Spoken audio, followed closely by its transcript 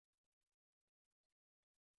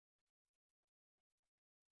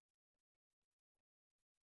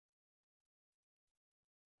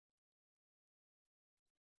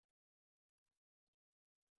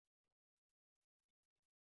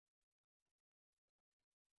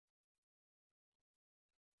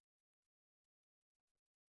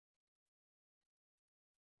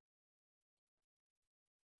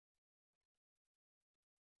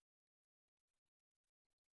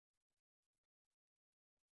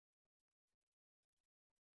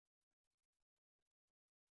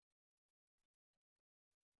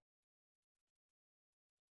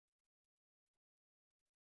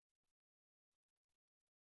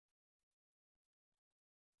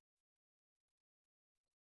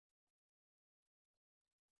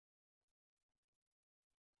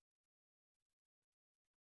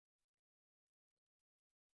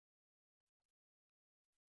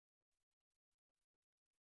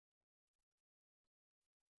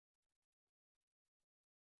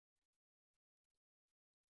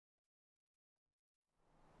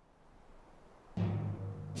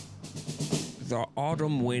The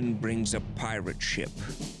autumn wind brings a pirate ship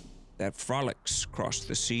that frolics across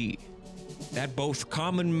the sea, that both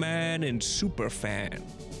common man and superfan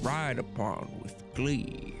ride upon with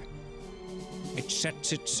glee. It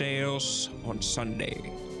sets its sails on Sunday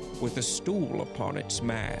with a stool upon its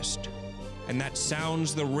mast, and that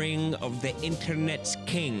sounds the ring of the internet's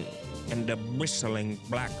king and a bristling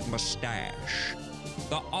black mustache.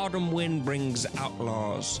 The autumn wind brings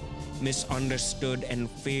outlaws, misunderstood and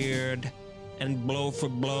feared, and blow for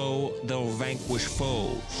blow they'll vanquish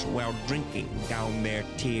foes while drinking down their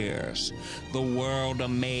tears. The world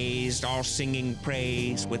amazed, all singing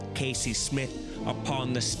praise with Casey Smith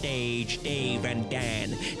upon the stage. Dave and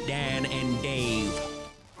Dan, Dan and Dave.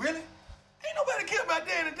 Really? Ain't nobody care about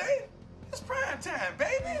Dan and Dave. It's prime time,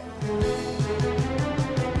 baby.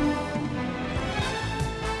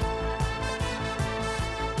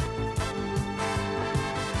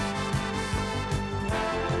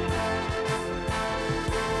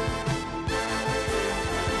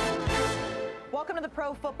 Welcome to the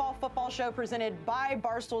Pro Football Show presented by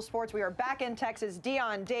Barstool Sports. We are back in Texas.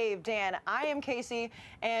 Deion, Dave, Dan, I am Casey.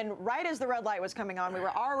 And right as the red light was coming on, we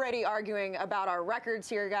were already arguing about our records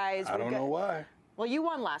here, guys. I don't know why. Well, you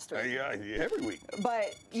won last week. Yeah, every week.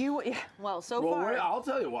 But you, well, so far. I'll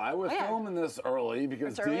tell you why. We're filming this early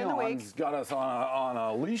because Deion's got us on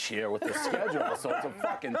a leash here with the schedule. So it's a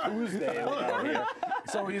fucking Tuesday out here.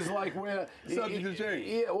 So he's like, we're subject to change.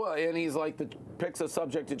 Yeah, well, and he's like, the picks are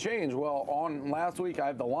subject to change. Well, on last week, I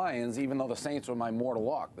have the Lions, even though the Saints were my mortal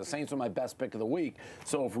lock. The Saints were my best pick of the week.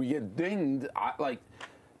 So if we get dinged,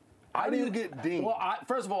 How do you get dinged? Well,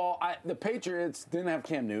 first of all, the Patriots didn't have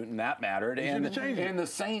Cam Newton. That mattered. And the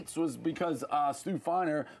Saints was because Stu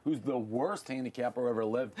Feiner, who's the worst handicapper ever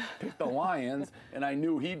lived, picked the Lions, and I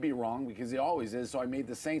knew he'd be wrong because he always is, so I made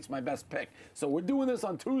the Saints my best pick. So we're doing this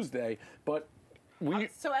on Tuesday, but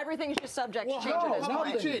so everything's just subject to change How at this do we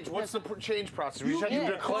point. change? What's the change process? You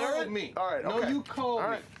declare it? me. All right, No, okay. you called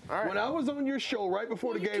me. All right. When I was on your show right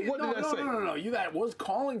before the game, what did I say? No. You that was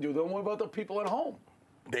calling, dude. Then what about the people at home?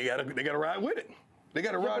 They gotta ride with it. They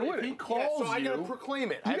gotta ride with it. He calls so I gotta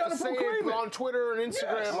proclaim it. You I gotta have to say proclaim it on Twitter and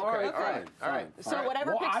Instagram. Yes. All right. So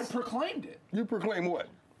whatever Well, picks I proclaimed it. You proclaim what?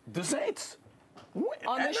 The Saints.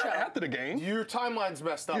 on the show. After the game. Your timeline's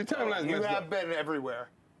messed up. Your timeline's You messed have up. been everywhere.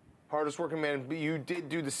 Hardest working man. But you did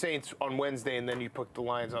do the Saints on Wednesday, and then you picked the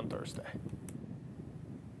Lions on Thursday.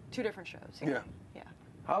 Two different shows. Yeah. Yeah.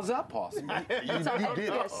 How's that possible? You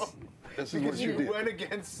did it. This is what Because you you did. went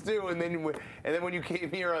against Stu, and then when you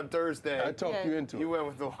came here on Thursday, I talked you into it. you went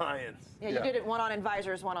with the Lions. Yeah, you did it one on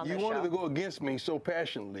advisors, one on You this wanted show. to go against me so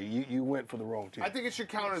passionately, you went for the wrong team. I think it should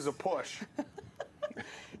count as a push.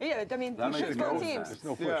 Yeah, I mean, That makes it's no both sense. teams. It's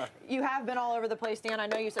no push. Yeah. You have been all over the place, Dan. I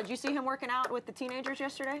know you said. Did you see him working out with the teenagers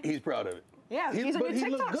yesterday? He's proud of it. Yeah, he's a but new he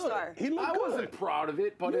looked TikTok good. star. He looked I good. wasn't proud of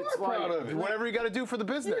it, but You it's are proud like of it. Whatever you got to do for the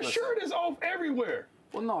business. Your shirt is off everywhere.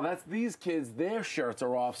 Well, no, that's these kids. Their shirts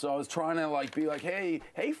are off, so I was trying to be like, hey,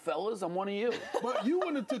 fellas, I'm one of you. But you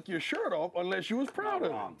wouldn't have took your shirt off unless you was proud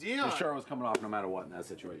of it. Deion. The shirt was coming off no matter what in that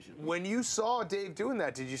situation. When you saw Dave doing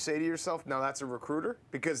that, did you say to yourself, now that's a recruiter?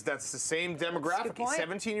 Because that's the same demographic. point.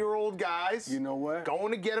 17-year-old guys. You know what?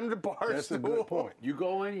 Going to get them to Barstool. That's a good point. You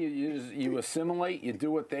go in, you assimilate, you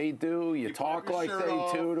do what they do, you talk your like shirt they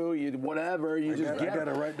off. do, you whatever, you just I get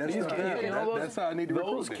gotta write that These stuff kids, down. That's how I need to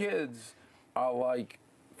recruit Those them. kids are like,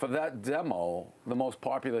 for that demo, the most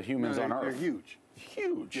popular humans on They're earth. huge.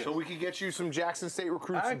 Huge. So we could get you some Jackson State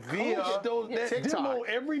recruits I via coach that TikTok. demo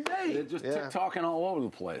every day. They're just Yeah. TikToking all over the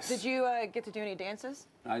place. Did you get to do any dances?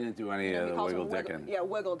 I didn't do any of He the calls wiggle them dicking. Yeah,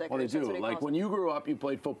 wiggle dickers. Well, they that's do. what he Like calls when them. you grew up, you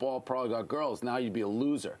played football, probably got girls. Now you'd be a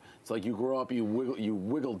loser. It's like you grew up, you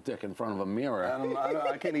wiggle dick in front of a mirror.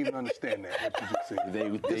 I can't even understand that, what you just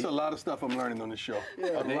said. There's a lot of stuff I'm learning on this show.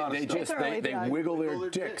 A lot of They stuff. just early, they Dad. wiggle their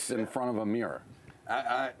dicks in front of a mirror.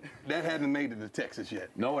 That hasn't made it to Texas yet.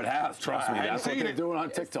 No, it has. Trust me. I haven't That's what seen they're it. doing on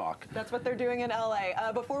TikTok. That's what they're doing in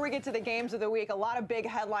LA. Before we get to the games of the week, a lot of big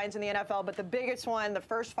headlines in the NFL, but the biggest one, the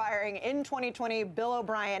first firing in 2020, Bill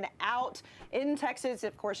O'Brien out in Texas.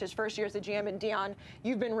 Of course, his first year as the GM. And Deion,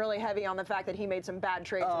 you've been really heavy on the fact that he made some bad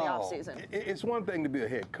trades in the offseason. It's one thing to be a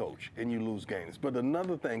head coach and you lose games, but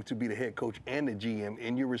another thing to be the head coach and the GM,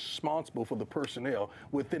 and you're responsible for the personnel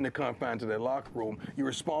within the confines of that locker room. You're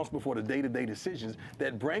responsible for the day-to-day decisions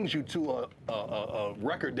that brings you to a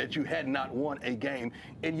record that you had not won a game,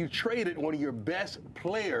 and you traded one of your best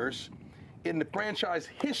players in the franchise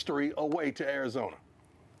history away to Arizona.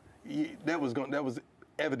 That was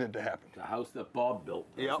evident to happen. The house that Bob built,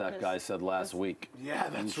 as Yep. that guy said last week. Yeah,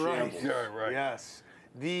 that's In right. shambles. Yeah, right. Yes.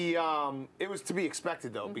 It was to be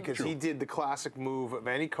expected, though, because he did the classic move of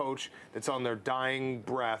any coach that's on their dying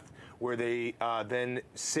breath, where they then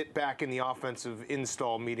sit back in the offensive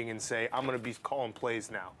install meeting and say, I'm going to be calling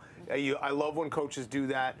plays now. I love when coaches do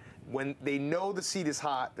that. When they know the seat is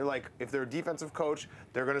hot, they're like, if they're a defensive coach,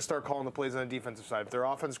 they're going to start calling the plays on the defensive side. If they're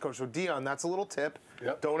offensive coach, so Deion, that's a little tip.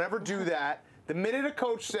 Yep. Don't ever do that. The minute a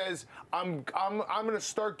coach says, I'm going to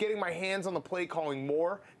start getting my hands on the play calling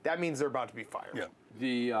more, that means they're about to be fired. Yep.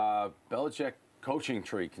 The Belichick coaching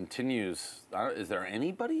tree continues. Is there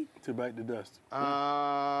anybody? To bite the dust.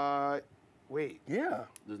 Wait. Yeah.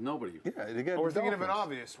 There's nobody. Yeah, they got. Or we're thinking of an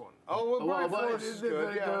obvious one. Oh, well, Flores is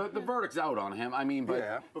good. The verdict's out on him. I mean,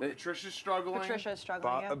 but Patricia's struggling. Patricia's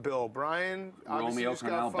struggling. Bill O'Brien. Romeo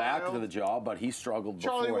Cornell back to the job, but he struggled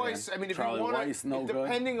before. Charlie Weiss. I mean, if Charlie you want Weiss, no to, good.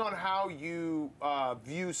 depending on how you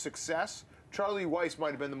view success, Charlie Weiss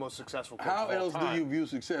might have been the most successful coach How of all else time. do you view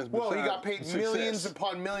success? Well, he got paid success? millions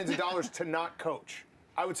upon millions of dollars to not coach.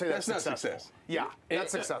 I would say that's not successful. success. Yeah,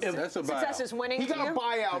 that's successful. That's a buyout. Success is winning. He got a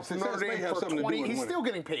buyout from Success Notre may Dame have for something to do 20. with He's winning. still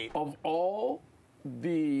getting paid. Of all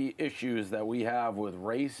the issues that we have with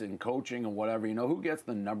race and coaching and whatever, you know who gets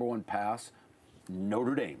the #1 pass?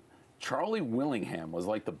 Notre Dame. Charlie Willingham was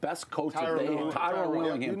like the best coach Tyrone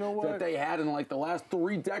Willingham You know what? that they had in like the last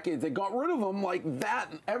 3 decades. They got rid of him like that,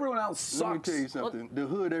 and everyone else sucks. Let me tell you something. The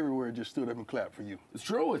hood everywhere just stood up and clapped for you. It's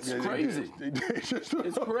true. It's crazy. They did.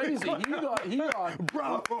 It's crazy. He got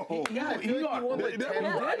Bravo. Everybody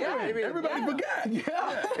forgot.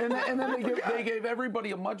 Yeah. And then they gave everybody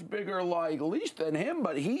a much bigger like leash than him,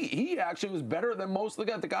 but he actually was better than most of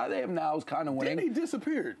the guy they have now is kind of winning. Then he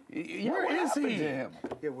disappeared. Yeah, Where what is happened he? to him?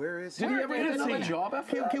 Yeah, where is Did he ever get another job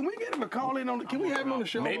after that? Can we get him a call in on? Can we have him on the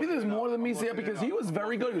show? Maybe there's more than meets the eye because he was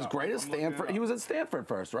very good. He was great at Stanford. He was at Stanford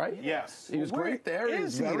first, right? Yes. He was great there. He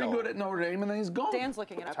was very good at Notre Dame, and then he's gone. Dan's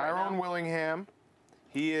looking it up Tyrone right now. Willingham.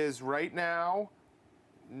 He is right now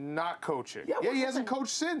not coaching. Yeah, he hasn't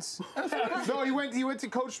coached since. No, he went to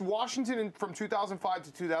coach Washington from 2005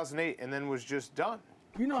 to 2008, and then was just done.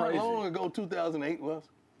 You know Crazy. how long ago 2008 was?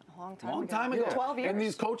 Long time Long ago. time ago. 12 years. And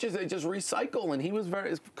these coaches, they just recycle, and he was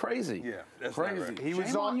it's crazy. Yeah, that's not crazy. right. He was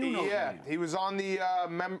Shame on. you, Notre Yeah, Dame. he was on the.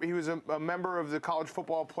 He was a member of the college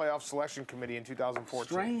football playoff selection committee in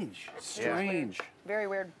 2014. Strange. Very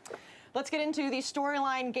weird. Let's get into the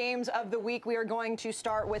storyline games of the week. We are going to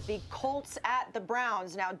start with the Colts at the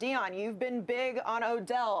Browns. Now, Deion, you've been big on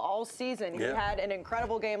Odell all season. He had an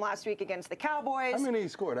incredible game last week against the Cowboys. How many he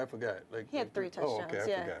scored? I forgot. He had 3 touchdowns. Oh, okay, I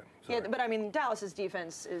forgot. Sorry. But I mean, Dallas's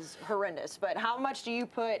defense is horrendous. But how much do you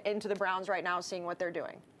put into the Browns right now, seeing what they're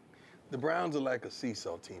doing? The Browns are like a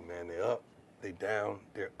seesaw team, man. They're up, they're down,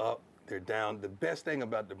 they're up, they're down. The best thing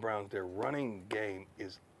about the Browns, their running game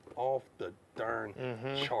is off the darn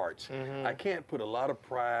charts. I can't put a lot of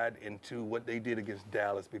pride into what they did against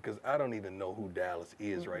Dallas because I don't even know who Dallas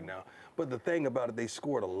is right now. But the thing about it, they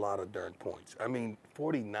scored a lot of darn points. I mean,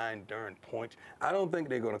 49 darn points. I don't think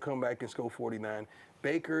they're going to come back and score 49.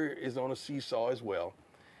 Baker is on a seesaw as well.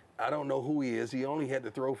 I don't know who he is. He only had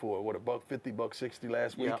to throw for, $150, $160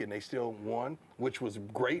 last week, and they still won, which was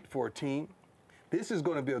great for a team. This is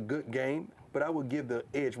going to be a good game, but I would give the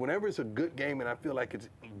edge. Whenever it's a good game and I feel like it's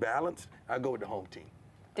balanced, I go with the home team.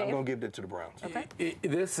 Dave? I'm going to give that to the Browns. Okay.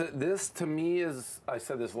 This to me is, I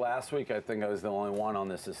said this last week, I think I was the only one on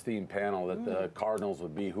this esteemed panel that the Cardinals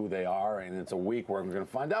would be who they are, and it's a week where I'm going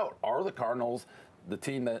to find out, are the Cardinals the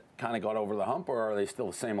team that kind of got over the hump, or are they still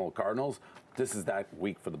the same old Cardinals? This is that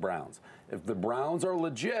week for the Browns. If the Browns are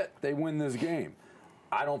legit, they win this game.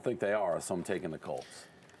 I don't think they are, so I'm taking the Colts.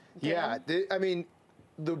 Yeah, I mean,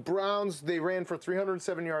 the Browns, they ran for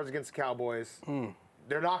 307 yards against the Cowboys.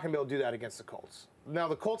 They're not going to be able to do that against the Colts. Now,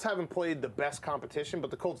 the Colts haven't played the best competition,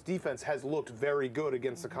 but the Colts defense has looked very good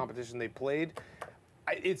against the competition they played.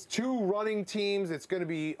 It's 2 running teams. It's going to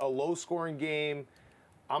be a low-scoring game.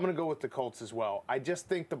 I'm going to go with the Colts as well. I just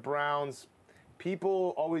think the Browns,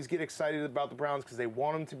 people always get excited about the Browns because they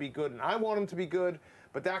want them to be good, and I want them to be good,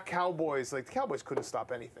 but that Cowboys, the Cowboys couldn't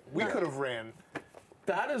stop anything. We could have ran.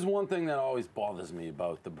 That is one thing that always bothers me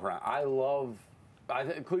about the Browns. I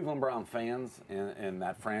think Cleveland Brown fans and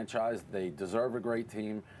that franchise, they deserve a great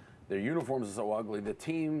team. Their uniforms are so ugly. The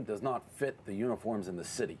team does not fit the uniforms in the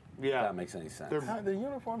city. Yeah. If that makes any sense. The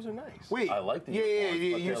uniforms are nice. Wait. I like the uniforms.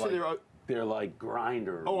 uniforms. Yeah. You said they're like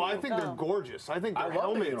grinder. Oh, I think they're gorgeous. I think their I love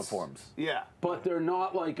helmets. the uniforms. Yeah. But they're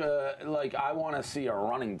not like I want to see a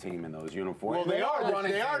running team in those uniforms. Well, they are.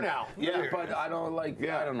 running They are team. now. Yeah. But I don't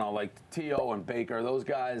know, like T.O. and Baker, those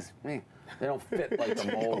guys, They don't fit like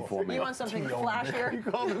the mold for me. You want something flashier? You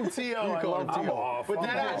called him T.O. I love I'm T.O. off. But then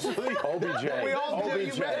actually, OBJ. we all knew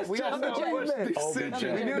you meant. We all know what you OBJ.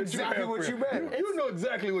 We knew exactly what you meant. You know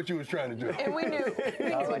exactly what you was trying to do. And we knew.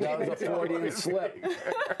 That was a Freudian slip.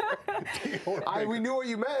 We knew what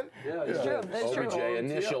you meant. Yeah, It's true. It's true. OBJ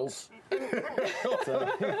initials.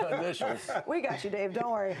 Initials. We got you, Dave.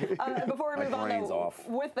 Don't worry. Before we move on, brain's though, off.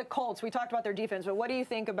 with the Colts, we talked about their defense, but what do you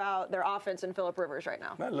think about their offense and Phillip Rivers right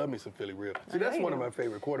now? I love me some Philly Rivers. See, that's one of my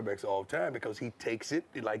favorite quarterbacks of all time because he takes it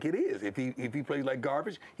like it is. If he plays like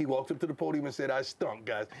garbage, he walks up to the podium and said, "I stunk,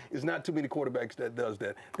 guys." It's not too many quarterbacks that does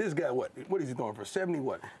that. This guy, what is he throwing for?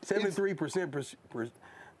 73%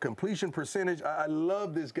 completion percentage. I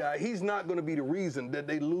love this guy. He's not going to be the reason that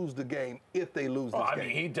they lose the game if they lose this game. I mean,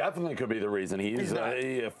 he definitely could be the reason. He's not.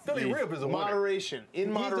 Philly Rivers is a winner. Moderation.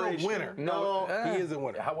 In moderation. He's a winner. No, he is a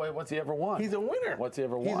winner. What's he ever won? He's a winner. What's he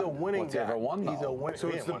ever won? He's a winning What's he ever won, He's though? a winner. So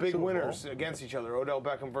it's the big winners against each other. Odell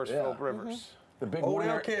Beckham versus Phillip Rivers. The big Odell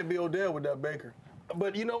winner. can't be Odell without Baker.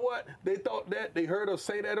 But you know what? They thought that. They heard us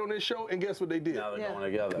say that on this show, and guess what they did? Now they're going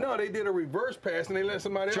together. No, they did a reverse pass, and they let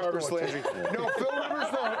somebody else Jarvis throw it. Landry. No, Phil Rivers.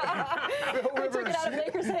 Phil They took Rivers. it out of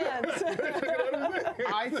Baker's hands.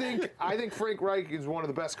 I think Frank Reich is one of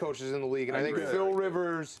the best coaches in the league, and I think agree. Phil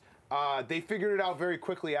Rivers. They figured it out very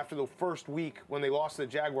quickly after the first week when they lost to the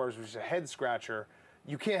Jaguars, which is a head scratcher.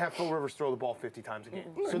 You can't have Phil Rivers throw the ball 50 times a game.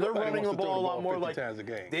 So they're Nobody running the wants to throw ball a the lot ball more 50 like times a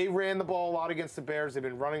game. They ran the ball a lot against the Bears. They've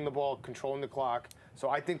been running the ball, controlling the clock. So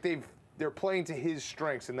I think they're playing to his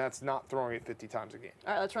strengths, and that's not throwing it 50 times a game.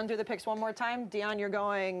 All right, let's run through the picks one more time. Deion, you're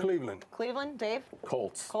going Cleveland. Cleveland. Dave?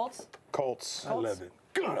 Colts. Colts? Colts. I love it.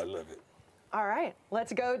 God, I love it. All right,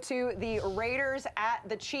 let's go to the Raiders at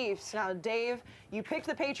the Chiefs. Now, Dave, you picked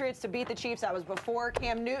the Patriots to beat the Chiefs. That was before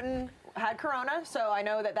Cam Newton had corona, so I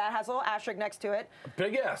know that has a little asterisk next to it.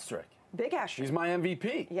 Big asterisk. Big asterisk. He's my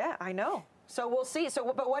MVP. Yeah, I know. So we'll see.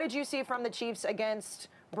 But what did you see from the Chiefs against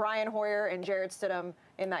Brian Hoyer and Jarrett Stidham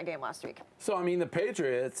in that game last week? So, I mean, the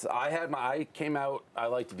Patriots, I came out, I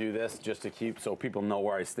like to do this just to keep so people know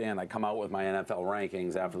where I stand. I come out with my NFL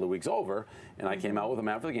rankings after the week's over, and I came out with them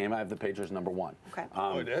after the game. I have the Patriots #1. Okay.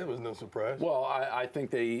 That was no surprise. Well, I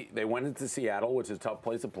think they went into Seattle, which is a tough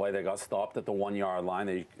place to play. They got stopped at the 1 yard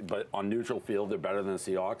line. But on neutral field, they're better than the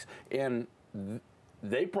Seahawks. And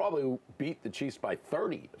they probably beat the Chiefs by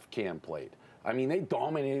 30 if Cam played. I mean, they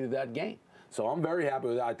dominated that game. So I'm very happy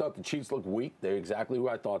with that. I thought the Chiefs looked weak. They're exactly who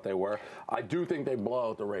I thought they were. I do think they blow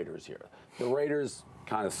out the Raiders here. The Raiders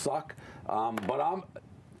kind of suck, but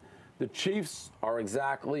the Chiefs are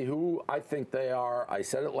exactly who I think they are. I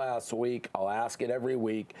said it last week. I'll ask it every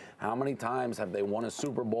week. How many times have they won a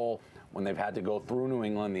Super Bowl when they've had to go through New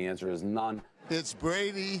England? The answer is none. It's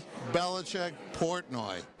Brady, Belichick,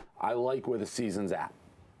 Portnoy. I like where the season's at.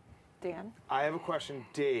 Dan? I have a question,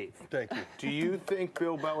 Dave. Thank you. Do you think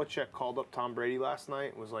Bill Belichick called up Tom Brady last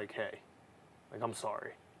night and was like, hey, I'm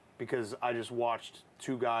sorry, because I just watched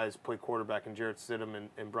two guys play quarterback in Jarrett Stidham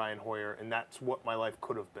and Brian Hoyer, and that's what my life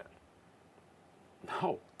could have been.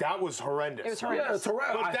 No. That was horrendous. It was horrendous. Yeah, it's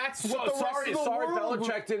horrendous. But that's what the rest of the world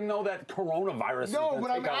Belichick didn't know that coronavirus. No, was but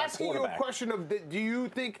gonna I'm take out a asking you a quarterback. question of, do you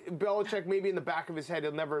think Belichick, maybe in the back of his head,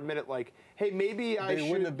 he'll never admit it, like, hey, maybe I They should.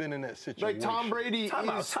 wouldn't have been in that situation. Like, Tom Brady Time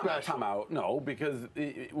is special. out. No, because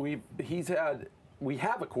we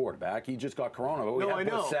have a quarterback. He just got corona. But we No, I had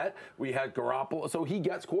know. Brissett. We had Garoppolo. So he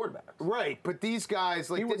gets quarterbacks. Right, but these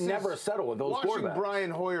guys, like, He would this never is, settle with those watching quarterbacks.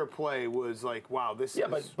 Brian Hoyer play was like, wow, this Yeah,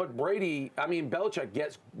 is. but Brady, I mean, Belichick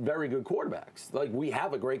gets very good quarterbacks. Like, we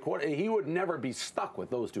have a great quarterback. He would never be stuck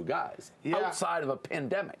with those two guys outside of a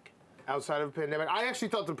pandemic. Outside of a pandemic, I actually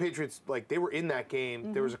thought the Patriots, like, they were in that game.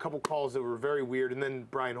 Mm-hmm. There was a couple calls that were very weird, and then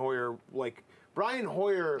Brian Hoyer,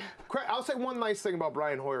 I'll say one nice thing about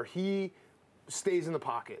Brian Hoyer. He stays in the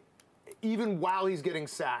pocket, even while he's getting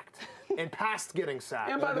sacked and past getting sacked.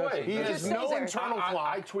 And by the way, he has just no stays there. internal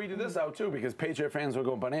clock. I tweeted this out too because Patriot fans would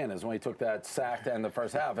go bananas when he took that sack to end the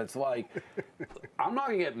first half. It's like, I'm not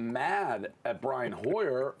gonna get mad at Brian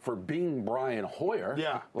Hoyer for being Brian Hoyer.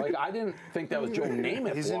 Yeah. Like, I didn't think that was Joe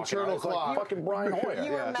Namath. His walking internal out. It's like clock. fucking Brian Hoyer.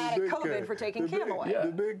 You were Yeah, mad the at big COVID cat. for taking The Cam big- away. Yeah.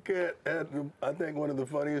 The big cat had, I think, one of the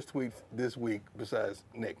funniest tweets this week, besides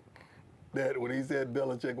Nick, that when he said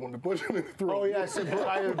Belichick wanted to push him in the throat. Oh, yeah, I said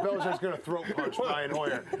Belichick's going to throat punch Brian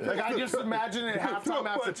Hoyer. Like, I just imagine at halftime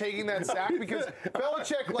after taking that sack, because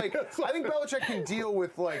Belichick, like, I think Belichick can deal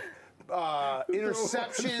with, like,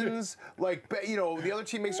 interceptions, like, you know, the other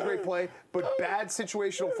team makes a great play, but bad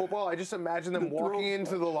situational football. I just imagine them walking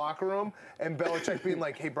into the locker room and Belichick being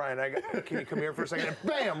like, "Hey, Brian, can you come here for a second?" And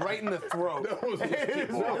bam, right in the throat. That was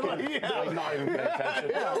Like not even paying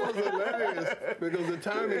attention. That was hilarious because the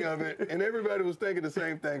timing of it, and everybody was thinking the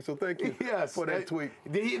same thing. So thank you for that tweet.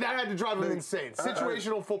 That had to drive him insane.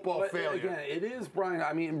 Situational football failure. Again, it is Brian.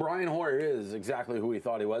 I mean, Brian Hoyer is exactly who he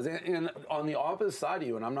thought he was. And on the opposite side of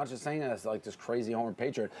you, and I'm not just saying that as like this crazy homer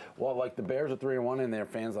Patriot. Well, like the Bears are 3-1, and their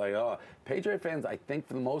fans like, oh, Patriot fans, I think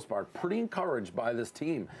for the most part, pretty encouraged by this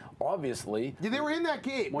team. Obviously, yeah, they were in that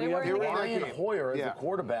game. When you have Brian Hoyer as the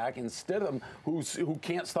quarterback instead of him, who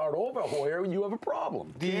can't start over Hoyer, you have a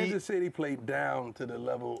problem. Kansas City played down to the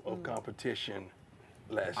level of competition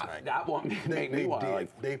last night. That one made me want to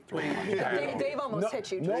like. They played down. Dave almost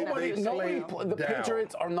hit you. Nobody. The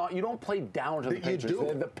Patriots are not. You don't play down to the Patriots.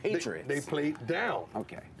 They're the Patriots. They played down.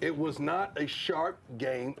 Okay. It was not a sharp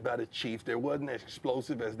game by the Chiefs. They wasn't as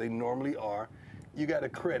explosive as they normally are. You got to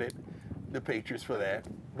credit the Patriots for that.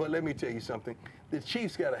 But let me tell you something. The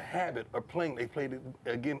Chiefs got a habit of playing. They played it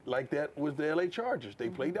again like that with the LA Chargers. They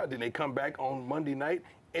played out. Then they come back on Monday night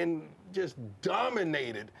and just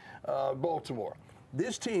dominated Baltimore.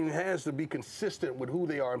 This team has to be consistent with who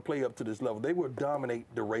they are and play up to this level. They will dominate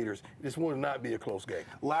the Raiders. This will not be a close game.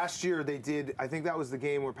 Last year they did. I think that was the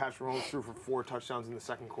game where Patrick Mahomes threw for 4 touchdowns in the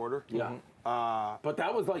second quarter. Yeah. But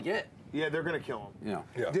that was like it. Yeah, they're going to kill him.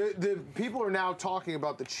 Yeah. The people are now talking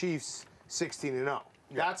about the Chiefs 16-0. Yeah.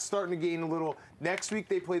 That's starting to gain a little. Next week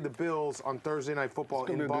they play the Bills on Thursday Night Football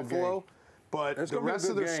in Buffalo. But the rest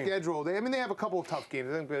of their schedule, they have a couple of tough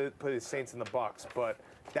games. I think they play the Saints and the Bucks, but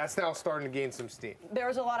that's now starting to gain some steam. There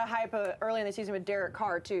was a lot of hype early in the season with Derek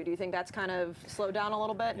Carr too. Do you think that's kind of slowed down a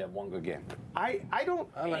little bit? Yeah, one good game. I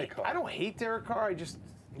don't hate Derek Carr.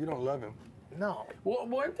 You don't love him. No. Well,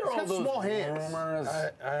 weren't there He's all got those small hands. rumors?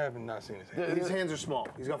 I have not seen his hands. His hands are small.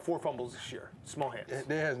 He's got 4 fumbles this year. Small hands. That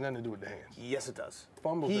has nothing to do with the hands. Yes, it does.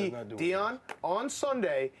 Fumbles does not do with Deion, on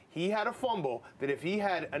Sunday, he had a fumble that if he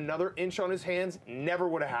had another inch on his hands, never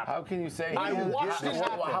would have happened. How can you say? I watched it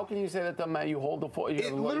happen. How can you say that you hold the foot?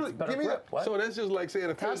 It literally, give me that. So that's just like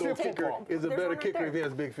saying a field goal kicker is a better kicker if he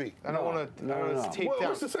has big feet. I don't want to take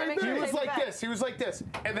down. It's the same thing. He was like this,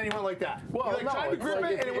 and then he went like that. Well, he tried to grip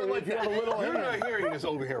it, and it went like that. You're not hearing this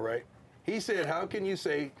over here, right? He said, how can you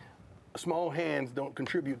say small hands don't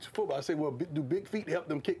contribute to football? I say, well, do big feet help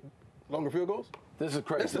them kick longer field goals? This is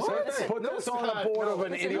crazy. That's the same thing. Put this on the board of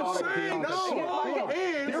an idiotic deal.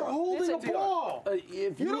 You're holding a ball.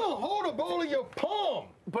 You don't hold a ball in your palm.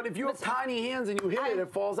 But if you have tiny hands and you hit it,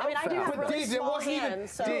 it falls out. I do have really small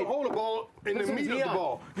hands. You don't hold a ball in the meat of the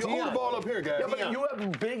ball. You hold the ball up here, guys. Yeah, but you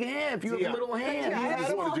have big hands. If you have little hands. I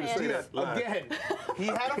just wanted you to see that again. He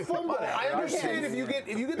had a fumble. I understand if you get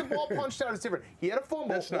the ball punched out, it's different. He had a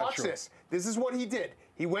fumble. Watch this. This is what he did.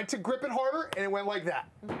 He went to grip it harder, and it went like that.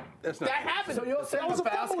 That's not that happened. So you're saying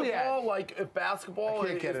if basketball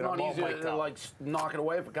is not easy to like knock it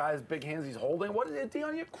away. If a guy has big hands, he's holding. What is it,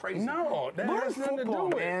 Deion? You're crazy. No, that has nothing to do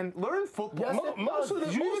with it. Man, learn football. Yes, most of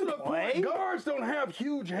the point guards don't have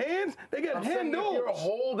huge hands. They got handles. If you're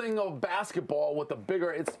holding a basketball with a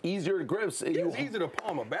bigger, it's easier to grip. It's easier to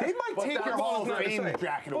palm a basketball. They might take your Hall of Fame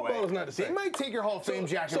jacket away. Football is not the same. They might take your Hall of Fame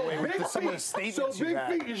jacket away with some of the statements you had.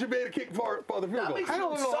 So big feet, you should be able to kick for the field goal. I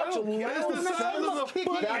don't know. It's the size of the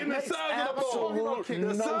foot and the size of the ball.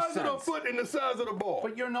 The size of the foot and the size of the ball.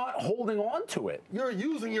 But you're not holding on to it. You're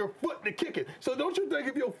using your foot to kick it. So don't you think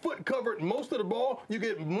if your foot covered most of the ball, you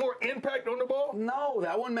get more impact on the ball? No,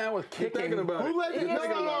 that one man was kicking. You're thinking about it.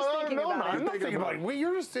 No, I'm not thinking about it.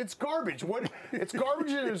 It's garbage. It's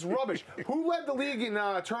garbage and it's rubbish. Who led the league in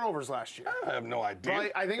turnovers last year? I have no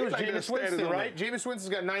idea. I think it was Jameis Winston, right? Jameis Winston's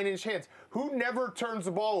got 9-inch hands. Who never turns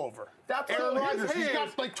the ball over? That's Aaron Rodgers. He's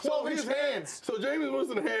got like 12-inch hands. So Jameis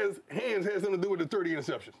Winston's hands has something to do with the 30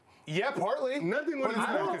 interceptions. Yeah, partly. Nothing with it's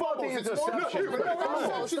more fumbles.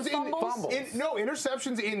 It's more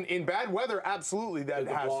interceptions in bad weather. Absolutely, that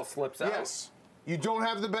the ball slips out. Yes. You don't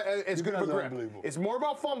have as good of a grip. It's more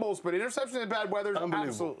about fumbles, but interceptions in bad weather,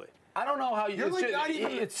 absolutely. I don't know how you.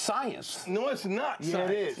 It's science. No, it's not science. Yeah,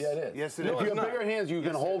 it is. Yeah, it is. Yes, it is. is. If you have bigger hands, you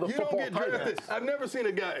can hold a football. You don't get drafted. I've never seen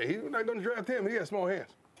a guy. He's not going to draft him. He has small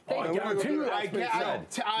hands. No.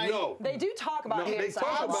 They do talk about hands.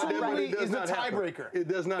 Absolutely is the tiebreaker. It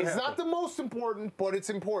does not happen. It's not the most important, but it's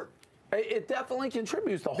important. It definitely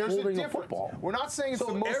contributes to holding the football. We're not saying it's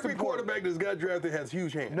the most every important. quarterback that's got drafted has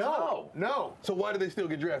huge hands. No. So why do they still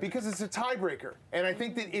get drafted? Because it's a tiebreaker. And I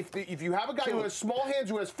think that if you have a guy who has small hands,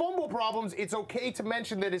 who has fumble problems, it's okay to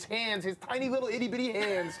mention that his hands, his tiny little itty-bitty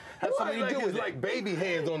hands, have something to do with it. Like baby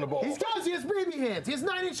hands on the ball. He does. He has baby hands. He has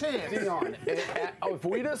 9-inch hands. Deion, if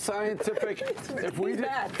we did a scientific, if we did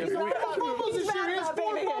a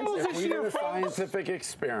scientific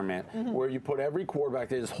experiment where you put every quarterback,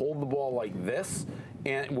 they just hold the ball like this,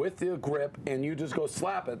 and with the grip, and you just go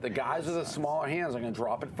slap it, the guys with the smaller hands are going to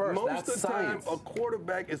drop it first. Most of the time, a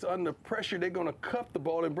quarterback is under pressure. They're going to cup the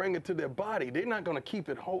ball and bring it to their body. They're not going to keep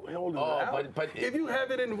it holding it out. But if you have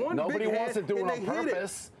it in one nobody big wants hand, to do it and on they hit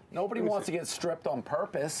purpose. Nobody wants to get stripped on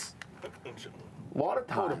purpose. A lot of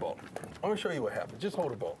time. Hold the ball. I'm going to show you what happens. Just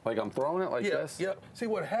hold the ball. Like I'm throwing it like this? Yeah. See,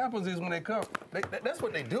 what happens is when they come, that's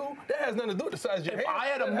what they do. That has nothing to do with the size of your hand. If I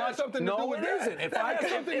had a much, no, it isn't. If I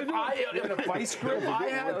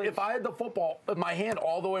had the football, my hand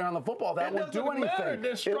all the way around the football, that wouldn't do anything.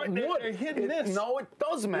 No, it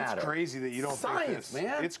does matter. It's crazy that you don't Science, think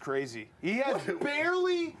this. man. It's crazy. He has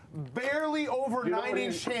barely over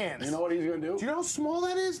 9-inch hands. You know what he's going to do? Do you know how small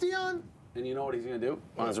that is, Deion? And you know what he's going to do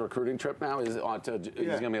on his recruiting trip now? He's going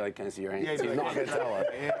to be like, can I see your hands? Yeah, he's not going to tell us.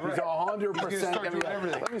 He's 100% going to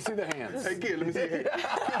be like, let me see the hands. Hey, kid, let me see your hands.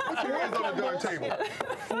 Put your hands on the darn table.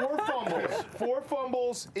 4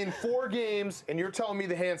 fumbles in 4 games, and you're telling me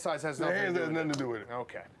the hand size has nothing to do with it? The hands has nothing to do with it.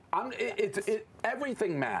 Okay.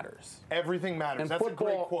 Everything matters. Everything matters. In That's football,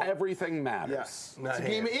 a great quote. Everything matters. Yes. It's a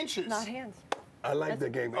game of inches. Not hands. I like the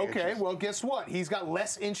game of inches. Okay, well, guess what? He's got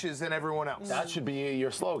less inches than everyone else. That should be your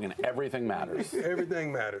slogan. Everything matters.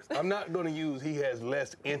 Everything matters. I'm not going to use he has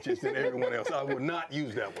less inches than everyone else. I will not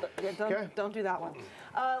use that one. Yeah, don't do that one.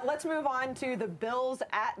 Let's move on to the Bills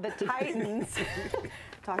at the Titans.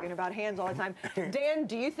 Talking about hands all the time. Dan,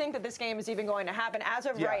 do you think that this game is even going to happen? As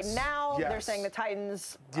of right now, they're saying the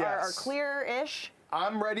Titans are clear-ish.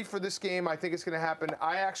 I'm ready for this game. I think it's going to happen.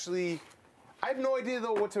 I have no idea,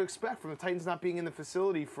 though, what to expect from the Titans not being in the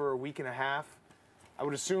facility for a week and a half. I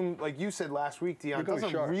would assume, like you said last week, Deion, it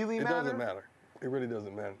doesn't really matter. It doesn't matter. It really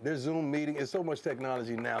doesn't matter. There's Zoom meeting. There's so much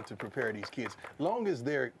technology now to prepare these kids. Long as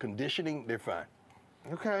they're conditioning, they're fine.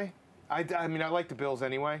 Okay. I mean, I like the Bills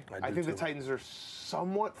anyway. I think too. the Titans are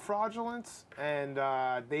somewhat fraudulent, and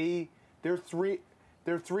they're 3-0,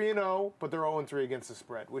 but they're 0-3 against the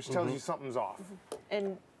spread, which tells you something's off.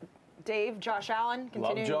 And Dave, Josh Allen,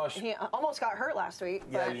 continuing. Love Josh. He almost got hurt last week.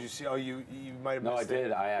 Yeah, did you see? Oh, you might have missed it. No, I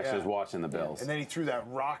did. I actually was watching the Bills. And then he threw that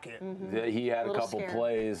rocket. He had a couple scared.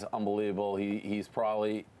 plays, unbelievable. He's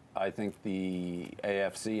probably, I think, the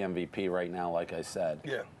AFC MVP right now, like I said.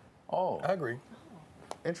 Yeah. Oh. I agree.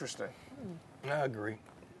 Interesting. I agree.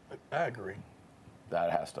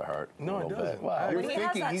 That has to hurt. No, it doesn't. Well, You're When he has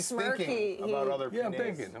thinking, that he's smirk, thinking about other Yeah, I'm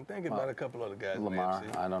names. thinking. I'm thinking about a couple other guys. Lamar,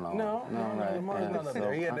 in the AFC. I don't know. No, Lamar's not up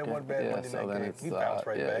there. He had that one bad Monday night game. He bounced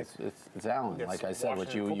right back. It's Allen, like I said,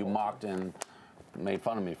 which you mocked and made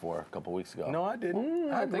fun of me for a couple weeks ago. No, I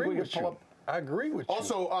didn't. I think we could pull up. I agree with you.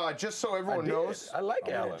 Also, just so everyone knows, I like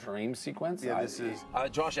Allen. Dream sequence. Yeah, this is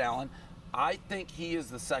Josh Allen. I think he is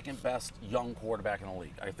the second best young quarterback in the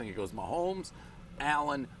league. I think it goes Mahomes,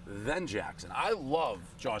 Allen, then Jackson. I love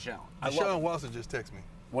Josh Allen. Deshaun Watson just texted me.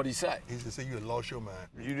 What'd he say? He just said you had lost your mind.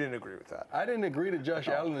 you didn't agree with that. I didn't agree that Josh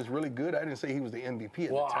Allen is really good. I didn't say he was the MVP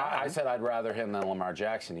at Well, the time. I said I'd rather him than Lamar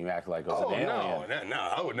Jackson. You act like it was an alien. No,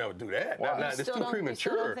 I would never do that. Why? It's too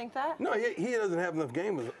premature. You still don't think that? No, he doesn't have enough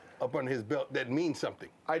games up under his belt that means something.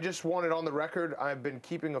 I just want it on the record. I've been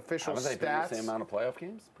keeping official Haven't they played stats. the same amount of playoff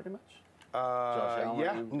games, pretty much? Josh Allen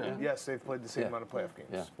Yeah. and- Yes, they've played the same amount of playoff games.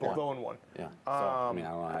 Yeah. Both 0-1. Yeah. So, I mean,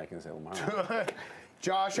 I don't know how I can say Lamar.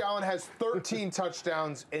 Josh Allen has 13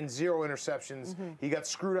 touchdowns and 0 interceptions. He got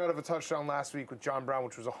screwed out of a touchdown last week with John Brown,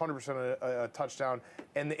 which was 100% a touchdown.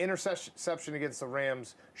 And the interception against the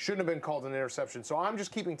Rams shouldn't have been called an interception. So I'm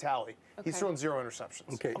just keeping tally. He's thrown 0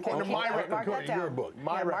 interceptions. Okay. According to my Mark record. that According to your down. book.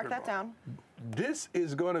 My Mark record that book. down. This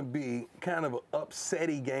is going to be kind of an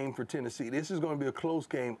upsetty game for Tennessee. This is going to be a close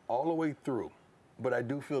game all the way through. But I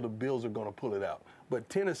do feel the Bills are going to pull it out. But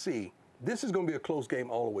Tennessee, this is going to be a close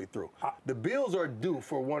game all the way through. The Bills are due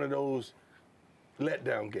for one of those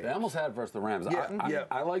letdown games. They almost had versus the Rams.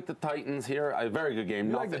 I like the Titans here. A very good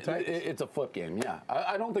game. You like the Titans? It's a flip game, yeah.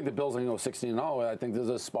 I don't think the Bills are going to go 16-0. I think there's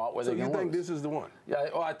a spot where So they can you lose. think this is the one? Yeah,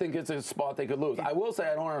 well, I think it's a spot they could lose. I will say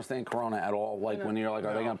I don't understand Corona at all. Like when you're like,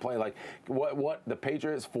 are they going to play like what the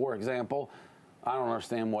Patriots, for example? I don't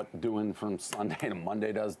understand what doing from Sunday to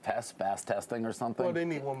Monday does. Fast testing or something. Well, they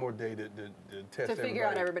need one more day to test to figure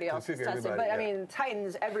out everybody else's testing. But, I mean,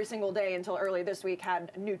 Titans every single day until early this week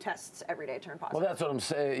had new tests every day turn positive. Well, that's what I'm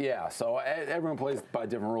saying, yeah. So everyone plays by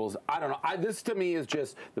different rules. I don't know. This, to me, is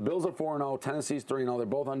just the Bills are 4-0, Tennessee's 3-0. They're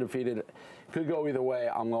both undefeated. Could go either way.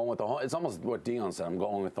 I'm going with the home. It's almost what Deion said. I'm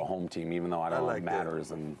going with the home team, even though I don't know what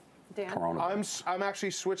matters. And Dan? I'm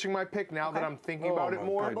actually switching my pick now that I'm thinking about it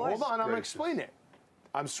more. Hold on, I'm going to explain it.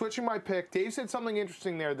 I'm switching my pick. Dave said something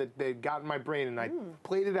interesting there that got in my brain, and I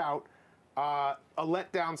played it out. A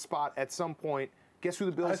letdown spot at some point. Guess who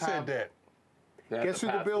the Bills have? I said that. Guess who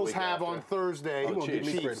the Bills have on Thursday? The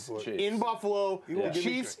Chiefs. In Buffalo. The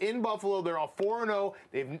Chiefs in Buffalo. They're all 4-0.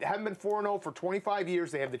 They haven't been 4-0 for 25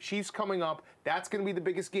 years. They have the Chiefs coming up. That's going to be the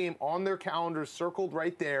biggest game on their calendar, circled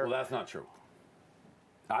right there. Well, that's not true.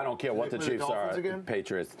 I don't care what the Chiefs are.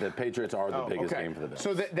 Patriots. The Patriots are the biggest game for the Bills.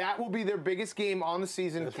 So that will be their biggest game on the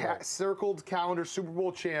season. Circled calendar, Super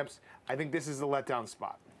Bowl champs. I think this is the letdown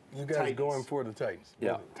spot. You guys going for the Titans?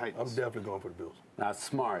 Yeah. Titans. I'm definitely going for the Bills. That's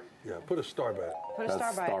smart. Yeah, put a star by it. Put a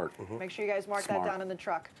star by it. Make sure you guys mark that down in the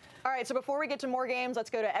truck. All right, so before we get to more games,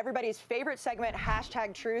 let's go to everybody's favorite segment,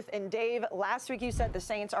 #Truth. And Dave, last week you said the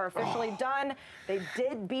Saints are officially done. They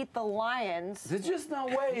did beat the Lions. There's just no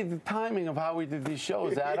way the timing of how we did these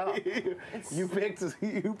shows add up. You picked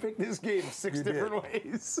this game 6 different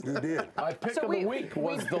ways. You did. My pick of the week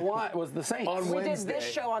was the Saints. On we Wednesday. did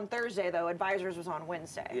this show on Thursday, though. Advisors was on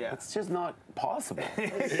Wednesday. Yeah. It's just not possible.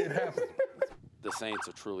 It happened. The Saints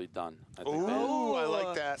are truly done. I think Ooh, I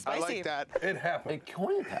like that. Spicy. I like that. It happened. It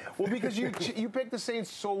can't happen. Well, because you picked the Saints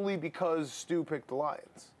solely because Stu picked the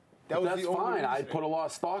Lions. That's fine. I put a lot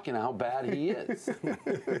of stock in how bad he is.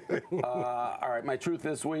 All right, my truth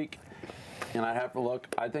this week, and I have to look.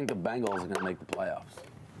 I think the Bengals are going to make the playoffs.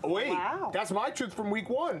 Wait, that's my truth from week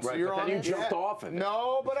 1. So Right, you're but on then you it. jumped off of it.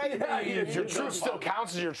 No, but your you truth still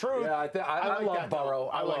counts as your truth. Yeah, I like love that, Burrow. though.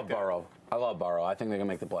 I love Burrow. I love Burrow. I think they're going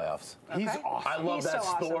to make the playoffs. He's awesome. I love He's that so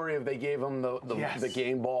awesome. story of they gave him the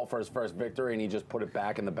game ball for his first victory, and he just put it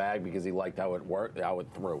back in the bag because he liked how it worked, how it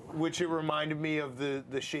threw. Which it reminded me of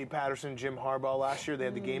the Shea Patterson, Jim Harbaugh last year. They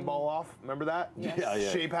had the game ball off. Remember that? Yes. Yeah.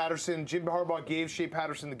 Shea Patterson, Jim Harbaugh gave Shea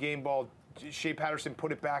Patterson the game ball. Shea Patterson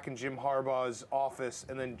put it back in Jim Harbaugh's office,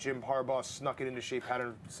 and then Jim Harbaugh snuck it into Shea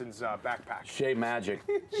Patterson's backpack. Shea Magic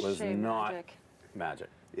was Shea not Magic.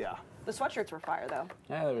 Yeah. The sweatshirts were fire, though.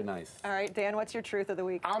 Yeah, they were nice. All right, Dan, what's your truth of the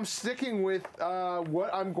week? I'm sticking with what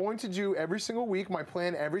I'm going to do every single week. My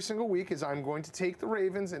plan every single week is I'm going to take the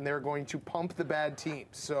Ravens, and they're going to pump the bad teams.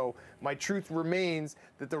 So my truth remains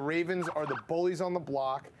that the Ravens are the bullies on the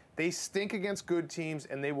block. They stink against good teams,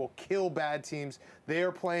 and they will kill bad teams. They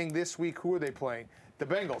are playing this week. Who are they playing? The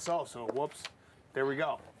Bengals. Oh, so whoops. There we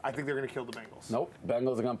go. I think they're going to kill the Bengals. Nope.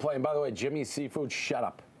 Bengals are going to play. And by the way, Jimmy's Seafood, shut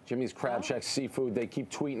up. Jimmy's Crab Shack Seafood, they keep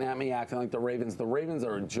tweeting at me, acting like the Ravens. The Ravens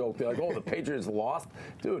are a joke. They're like, oh, the Patriots lost.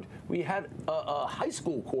 Dude, we had a high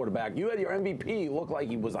school quarterback. You had your MVP. You look like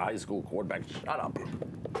he was a high school quarterback. Shut up.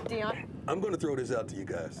 Deion? I'm going to throw this out to you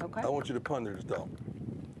guys. Okay. I want you to ponder this thought.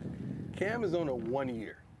 Cam is on a 1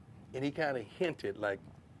 year, and he kind of hinted like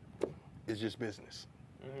it's just business.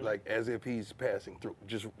 Like as if he's passing through,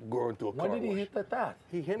 just going through a car When did he wash. hit that?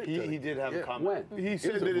 He hinted to He did have a comment. When? He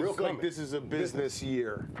said was a that real it's like comment. this is a business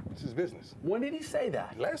year. This is business. When did he say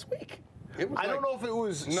that? Last week. It was I don't know if it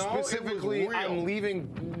was No, it was specifically real. I'm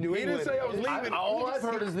leaving New He England. didn't say I was leaving. All I've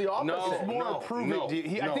heard is the opposite. No, It's more prove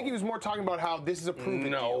it. I think he was more talking about how this is a prove it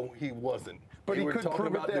No, deal. he wasn't. But they he were could talking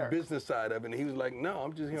prove it about there. the business side of it, and he was like, "No,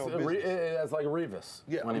 I'm just here on It's business." like Revis.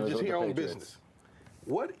 Yeah, when he I'm was just with here the on Patriots. business.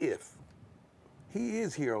 What if he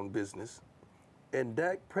is here on business, and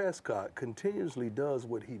Dak Prescott continuously does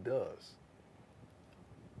what he does,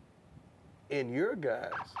 and your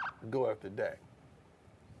guys go after Dak?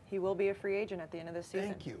 He will be a free agent at the end of this season.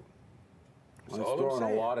 Thank you. He's That's all I'm throwing a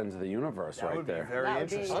saying. lot into the universe That right would be there. very That would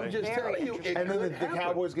be interesting. I'm just very telling you. interesting. And then could the happen.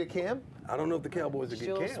 Cowboys get Cam? I don't know if the Cowboys will get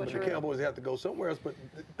Still Cam, but the switcheroo. Cowboys have to go somewhere else. But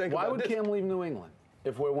think Why about would this. Cam leave New England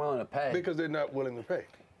if we're willing to pay? Because they're not willing to pay.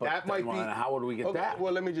 But that might then, be- How would we get Okay, that?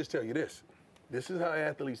 well, let me just tell you this. This is how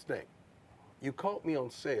athletes think. You caught me on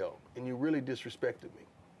sale, and you really disrespected me.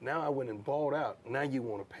 Now I went and balled out. Now you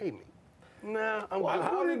want to pay me. Nah, I'm Well, good.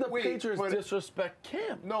 How did the Wait, Patriots but- disrespect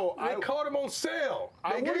Cam? No, They caught him on sale.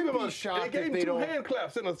 I They gave wouldn't him be shocked They if gave him they two don't- hand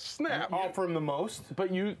claps and a snap. Offer him the most.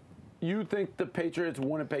 But you think the Patriots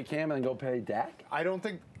wouldn't pay Cam and then go pay Dak? I don't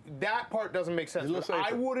think that part doesn't make sense. He's a little But I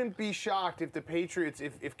safer. wouldn't be shocked if the Patriots,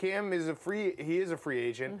 if Cam is he is a free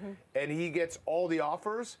agent, and he gets all the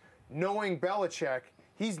offers, knowing Belichick,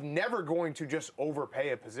 he's never going to just overpay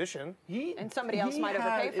a position. And somebody else might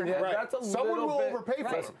overpay for him. Right. That's a Someone little will bit, overpay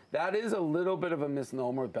for him. That is a little bit of a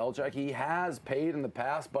misnomer with Belichick. He has paid in the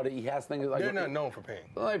past, but he has things like They're not known for paying.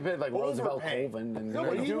 Like Roosevelt Overpay. Colvin. And No,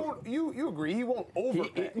 but he won't. You agree? He won't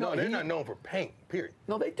overpay. No, they're not known for paying. Period.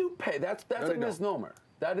 No, they do pay. That's No, a they don't. misnomer.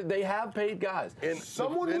 That they have paid guys. And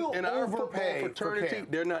Someone will in our football overpay for fraternity, Cam.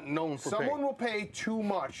 they're not known for Someone paying. will pay too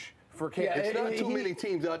much for Cam. Yeah, It's not too many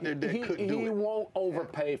teams out there that could do He it. won't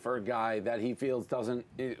overpay for a guy that he feels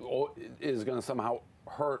is going to somehow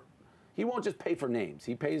hurt. He won't just pay for names.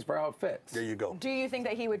 He pays for how it fits. There you go. Do you think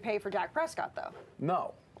that he would pay for Dak Prescott, though?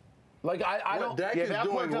 No. Like, I What don't. Dak Yeah, is that part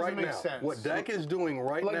doing doesn't right make now. sense. What Dak is doing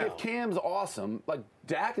right Like, now. if Cam's awesome, like,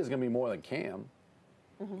 Dak is going to be more than Cam.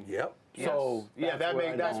 Yep. So, Yeah, that's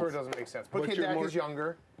where it don't- doesn't make sense. But you're Dak more- is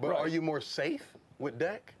younger. But are you more safe with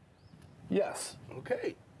Dak? Yes.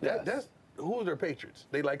 Okay. Yes. That's who's their Patriots?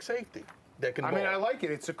 They like safety. That can I mean, ball. I like it.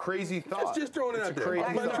 It's a crazy thought. Just throwing it It's out a there. crazy It's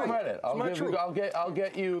I'll not give you true. credit. It's not true. I'll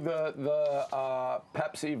get you the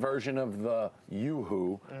Pepsi version of the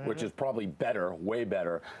Yoo-Hoo, which is probably better, way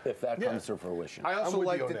better, if that comes to fruition. I also with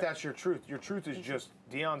like you on that that. that's your truth. Your truth is just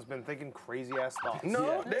Deion's been thinking crazy ass thoughts.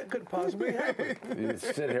 No, that could possibly happen. You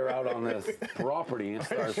sit here out on this property and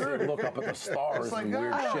start to look up at the stars It's like, and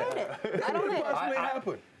weird I don't shit. hate it. I don't Could hate it. possibly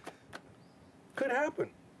happen. Could happen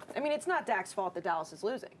I mean, it's not Dak's fault that Dallas is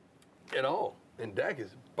losing. at all. And Dak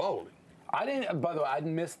is balling. I didn't. By the way, I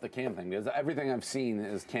missed the Cam thing because everything I've seen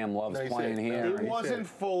is Cam loves No, he playing said- here. no, It he wasn't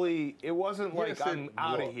fully. It wasn't like Yes, I'm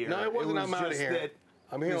out of look. here. No, it wasn't was I'm outta just here. that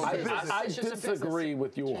I'm here on this is business. business. I It's just a disagree business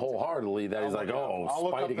with you wholeheartedly that he's like, oh, I'll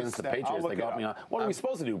look spite up the against the stat- I'll Patriots. look They it got me up. on. What are we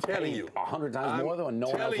supposed to do? telling Pay you. 100 times more than when no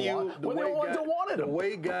one else telling you wants? the When they way wanted the him.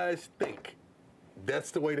 way guys think.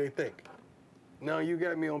 That's the way they think. Now you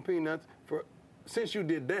got me on peanuts. Since you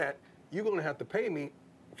did that, you're gonna have to pay me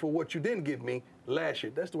for what you didn't give me last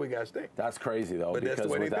year. That's the way guys think. That's crazy though, But that's the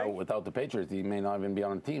because way they think. without the Patriots, he may not even be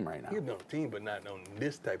on the team right now. You're on a team, but not on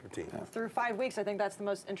this type of team. Through 5 weeks, I think that's the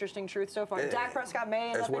most interesting truth so far. Dak Prescott may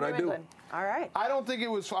end That's up in what New I do. England. All right. I don't think it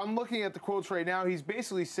was. I'm looking at the quotes right now. He's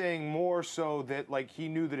basically saying more so that like he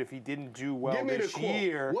knew that if he didn't do well Give me the this quote.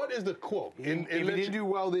 year, What is the quote? if he didn't do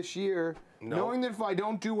well this year, No. knowing that if I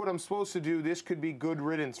don't do what I'm supposed to do, this could be good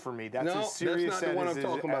riddance for me. That's No, as serious that's not the one I'm as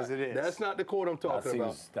talking about. it is. That's not the quote I'm talking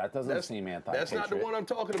about. That doesn't seem That's not the anti-patriot. one I'm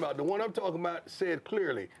talking about. The one I'm talking about said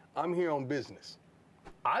clearly, I'm here on business.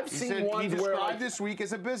 I've He seen said he ones described where like, this week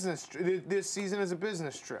as a business, this season as a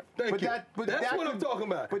business trip. Thank but you. But That's that what I'm could- talking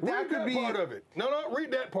about. But read that could be part of it. No,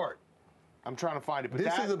 read that part. I'm trying to find it. But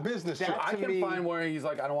This that, is a business that trip. to I can me, find where he's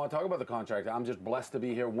like, I don't want to talk about the contract. I'm just blessed to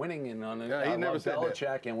be here winning and on Yeah, he I never love said that.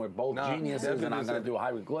 Belichick, and we're both Nah, geniuses, Devin and I'm didn't going say to do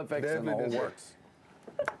hieroglyphics and the Devin whole didn't say works.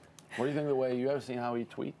 What do you think of the way you ever seen how he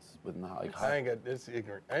tweets with like? I ain't got this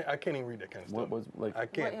ignorant. I can't even read that kind of stuff. What was like? I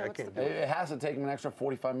can't. What- I what's can't the- do It, it. it has to take him an extra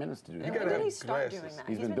 45 minutes to do that. gotta When did have he start glasses. doing that?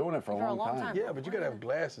 He's been doing it for a long time. Yeah, but you gotta have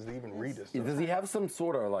glasses to even read this stuff. Does he have some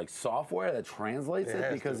sort of like software that translates It it?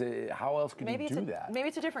 has Because to. how else could Maybe you it's do a that? maybe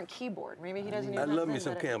it's a different keyboard. Maybe he doesn't. I use love me nothing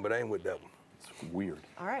some but it- Cam, but I ain't with that one. It's weird.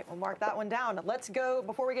 All right, we'll mark that one down. Let's go,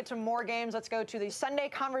 before we get to more games, let's go to the Sunday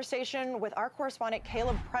conversation with our correspondent,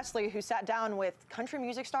 Caleb Presley, who sat down with country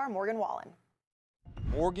music star Morgan Wallen.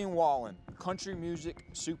 Morgan Wallen, country music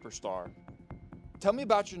superstar. Tell me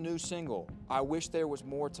about your new single, I Wish There Was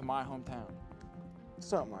More to My Hometown.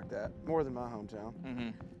 Something like that. More than my hometown.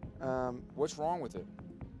 What's wrong with it?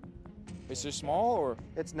 It's just small, or?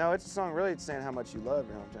 It's a song really. It's saying how much you love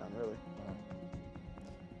your hometown, really.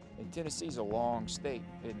 And Tennessee's a long state,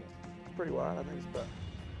 isn't it? It's pretty wide. I think it's about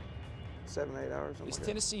 7, 8 hours. something Is like that.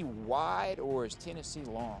 Tennessee wide or is Tennessee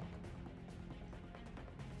long?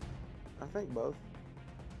 I think both.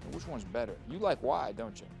 Which one's better? You like wide,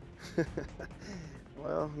 don't you?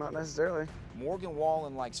 Well, not necessarily. Morgan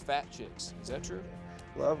Wallen likes fat chicks. Is that true?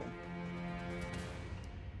 Love them.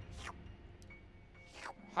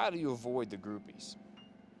 How do you avoid the groupies?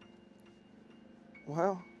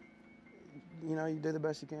 Well, you do the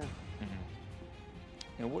best you can.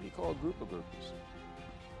 And what do you call a group of groupies?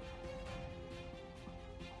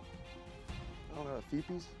 I don't know, a few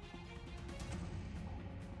piece.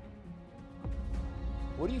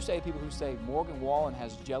 What do you say to people who say Morgan Wallen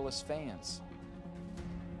has jealous fans?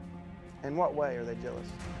 In what way are they jealous?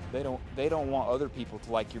 They don't want other people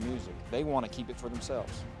to like your music. They want to keep it for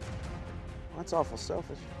themselves. Well, that's awful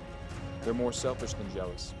selfish. They're more selfish than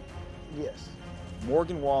jealous. Yes.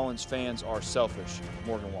 Morgan Wallen's fans are selfish.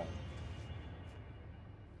 Morgan Wallen.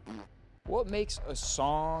 What makes a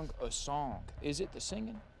song a song? Is it the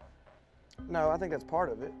singing? No, I think that's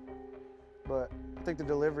part of it. But I think the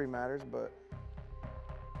delivery matters, but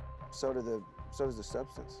so does the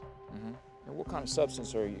substance. And what kind of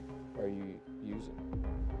substance are you using?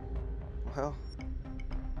 Well,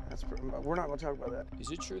 we're not going to talk about that.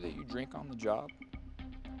 Is it true that you drink on the job?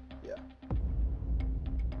 Yeah.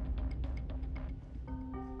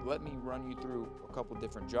 Let me run you through a couple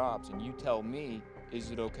different jobs, and you tell me,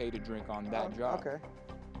 is it okay to drink on that job? Okay.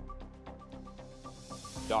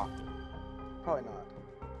 Doctor. Probably not.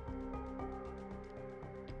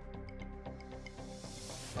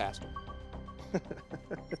 Pastor.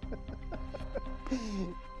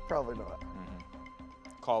 Probably not.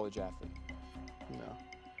 College athlete. No.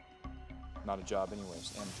 Not a job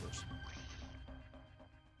anyways, amateurs.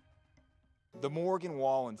 The Morgan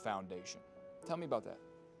Wallen Foundation. Tell me about that.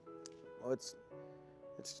 Well, it's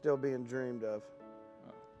still being dreamed of.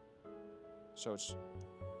 So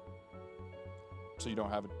you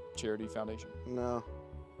don't have a charity foundation? No,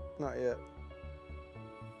 not yet.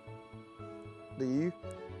 Do you?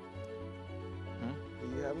 Do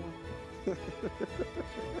you have one?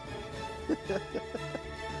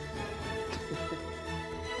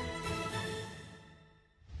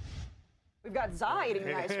 We've got Zai eating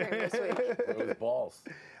the ice cream this week. It was Balls.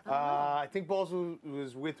 I think Balls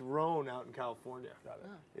was with Roan out in California.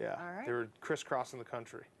 Yeah, All right. they were crisscrossing the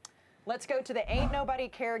country. Let's go to the Ain't Nobody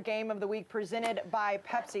Care Game of the Week presented by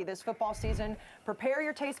Pepsi this football season. Prepare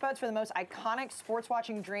your taste buds for the most iconic sports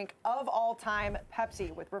watching drink of all time,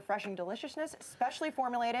 Pepsi, with refreshing deliciousness, specially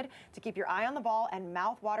formulated to keep your eye on the ball and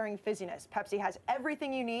mouth-watering fizziness. Pepsi has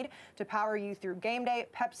everything you need to power you through game day.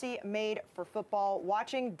 Pepsi made for football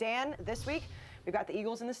watching. Dan, this week, we've got the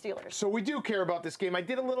Eagles and the Steelers. So we do care about this game. I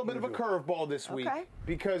did a little bit of a curveball this week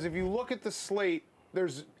because if you look at the slate,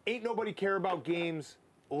 there's ain't nobody care about games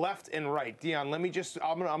left and right. Deion, let me just,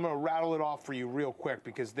 I'm gonna rattle it off for you real quick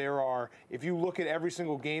because there are, if you look at every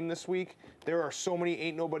single game this week, there are so many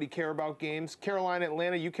ain't nobody care about games. Carolina,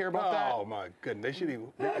 Atlanta, you care about that? Oh my goodness,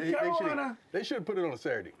 they should put it on a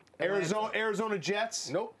Saturday. Arizona Jets.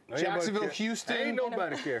 Nope. Jacksonville, Houston. Ain't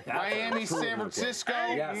nobody care. Miami, San Francisco.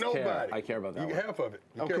 Yes, nobody. I care about that. Half of it.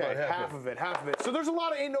 You care Okay, about half of it. So there's a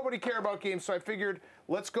lot of ain't nobody care about games. So I figured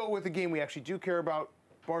let's go with a game we actually do care about.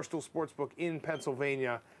 Barstool Sportsbook in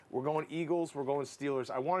Pennsylvania. We're going Eagles. We're going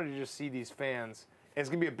Steelers. I wanted to just see these fans. And it's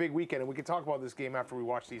gonna be a big weekend, and we can talk about this game after we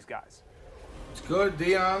watch these guys. It's good,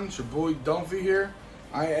 Deion. It's your boy Dunphy here.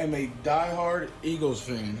 I am a diehard Eagles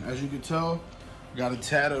fan. As you can tell, got it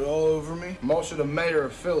tatted all over me. I'm also the mayor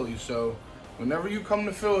of Philly, so whenever you come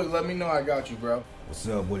to Philly, let me know I got you, bro. What's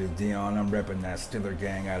up with it, Deion? I'm repping that Steeler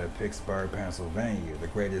gang out of Pittsburgh, Pennsylvania, the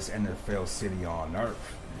greatest NFL city on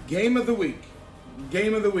earth. Game of the week.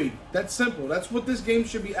 Game of the week. That's simple. That's what this game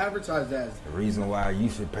should be advertised as. The reason why you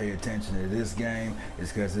should pay attention to this game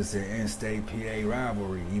is because it's an in-state PA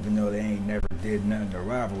rivalry, even though they ain't never did nothing to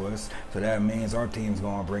rival us. So that means our team's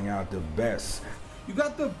gonna bring out the best. You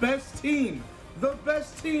got the best team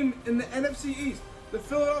in the NFC East, the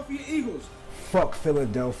Philadelphia Eagles. Fuck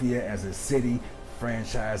Philadelphia as a city,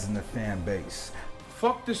 franchise, and the fan base.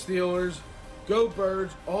 Fuck the Steelers. Go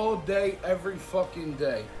Birds all day, every fucking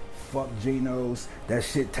day. Fuck Geno's. That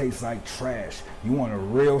shit tastes like trash. You want a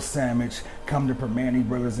real sandwich? Come to Permane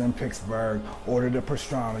Brothers in Pittsburgh. Order the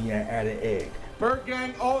pastrami and add an egg. Bird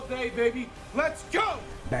gang all day, baby. Let's go!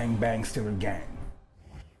 Bang bang Steeler gang.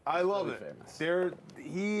 I love it.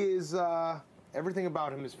 He is everything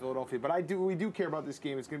about him is Philadelphia. But we do care about this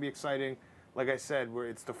game. It's gonna be exciting. Like I said,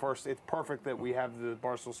 it's perfect that we have the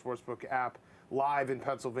Barstool Sportsbook app live in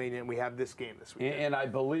Pennsylvania, and we have this game this week. And I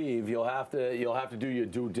believe you'll have to do your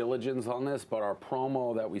due diligence on this, but our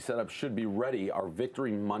promo that we set up should be ready. Our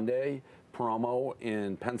Victory Monday promo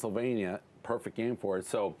in Pennsylvania, perfect game for it.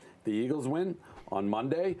 So the Eagles win on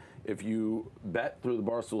Monday. If you bet through the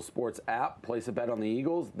Barstool Sports app, place a bet on the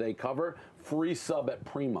Eagles, they cover. Free sub at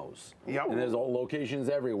Primo's. Yep. And there's all locations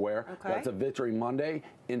everywhere. Okay. That's a Victory Monday.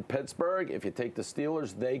 In Pittsburgh, if you take the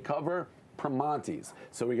Steelers, they cover. Primanti's.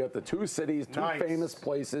 So we got the two cities, two famous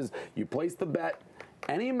places. You place the bet,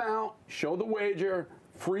 any amount, show the wager,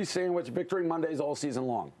 free sandwich, Victory Mondays all season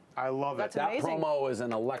long. I love it. That promo is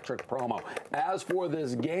an electric promo. As for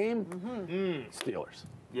this game, Steelers.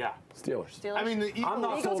 Yeah. Steelers. I mean, the Eagles, I'm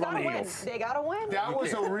not sold on the Eagles. They gotta win. That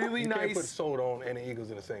was a really you nice. can't put sold on and the Eagles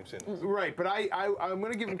in the same sentence. Right, but I'm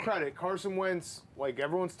going to give him credit. Carson Wentz, like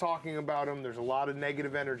everyone's talking about him. There's a lot of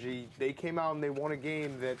negative energy. They came out and they won a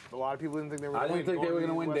game that a lot of people didn't think they were going to win. I didn't think they were going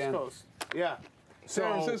to win, Dan. Coast. Yeah.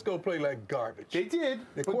 San Francisco played like garbage. They did.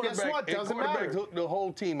 The but guess what? Doesn't matter. Hooked the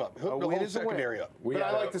whole team up. Hooked the whole secondary up. But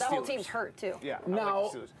I like the Steelers. That whole team's hurt, too. Yeah. Now,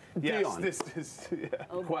 Deion. Yes,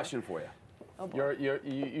 question for you.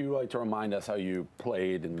 You like to remind us how you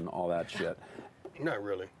played and all that shit. Not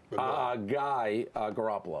really. Guy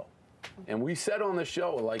Garoppolo. And we said on the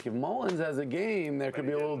show, like, if Mullins has a game, there could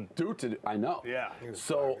be a little due to. I know. Yeah.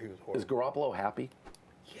 So is Garoppolo happy?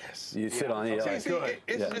 Yes. You sit on the.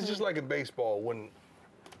 It's just like in baseball when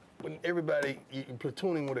everybody you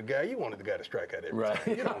platooning with a guy, you wanted the guy to strike out every time.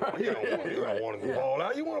 You don't want him to ball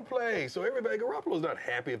out. You want to play. So everybody, Garoppolo's not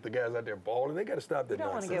happy if the guy's out there balling. They got to stop that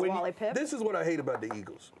nonsense. You don't want to get Wally Pipp. This is what I hate about the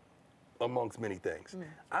Eagles, amongst many things.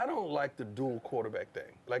 I don't like the dual quarterback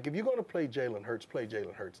thing. Like, if you're going to play Jalen Hurts, play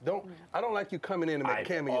Jalen Hurts. I don't like you coming in and make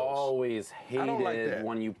cameos. I always hated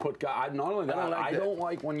when you put guys. Not only that, I don't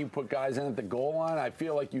like when you put guys in at the goal line. I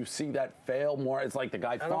feel like you see that fail more. It's like the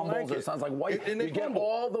guy fumbles or it sounds like white. You get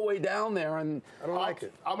all the way down there, and I don't like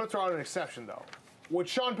it. I'm going to throw out an exception, though. What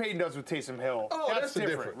Sean Payton does with Taysom Hill, that's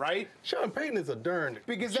different, right? Sean Payton is a darn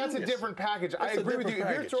Because that's a different package. I agree with you.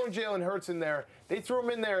 If you're throwing Jalen Hurts in there, they threw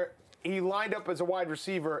him in there. He lined up as a wide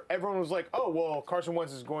receiver. Everyone was like, "Oh, well, Carson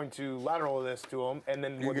Wentz is going to lateral this to him," and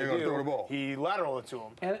then what they do, throw the ball. He lateral it to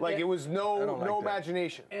him. It was I no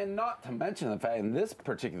imagination. And not to mention the fact, in this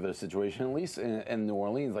particular situation, at least in New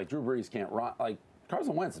Orleans, like Drew Brees can't run. Like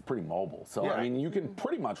Carson Wentz is pretty mobile, so I mean, you can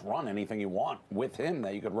pretty much run anything you want with him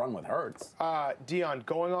that you could run with Hurts. Deion,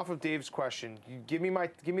 going off of Dave's question, you give me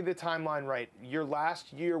the timeline right. Your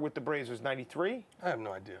last year with the Braves was '93. I have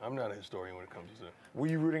no idea. I'm not a historian when it comes to that. Were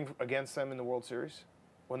you rooting against them in the World Series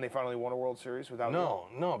when they finally won a World Series without?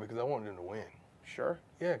 No, because I wanted them to win. Sure.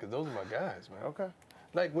 Yeah, because those are my guys, man. Okay.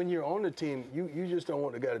 Like when you're on the team, you just don't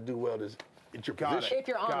want the guy to do well at your position. If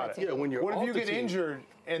you're on the team. Yeah, when you're what off if you the get team, injured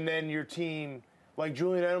and then your team, like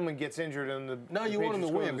Julian Edelman gets injured and the No, you want him to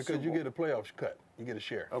Patriots go win the because Super you Bowl. get a playoff cut. You get a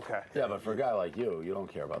share. Okay. Yeah, but for a guy like you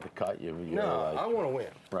don't care about the cut. No, I want to win.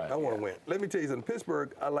 Right. I want to win. Let me tell you something.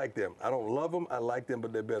 Pittsburgh, I like them. I don't love them. I like them,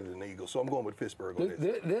 but they're better than the Eagles. So I'm going with Pittsburgh on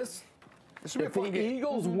this. If the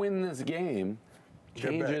Eagles win this game,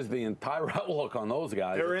 changes the entire outlook on those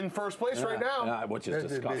guys. They're in first place right now. Which is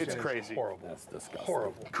disgusting. It's crazy. Horrible. That's disgusting.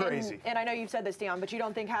 Horrible. Crazy. And I know you've said this, Deion, but you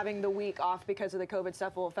don't think having the week off because of the COVID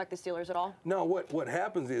stuff will affect the Steelers at all? No, what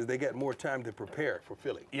happens is they got more time to prepare for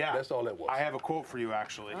Philly. Yeah. That's all that was. I have a quote for you,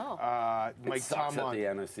 actually. Mike sucks that the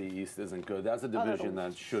NFC East isn't good. That's a division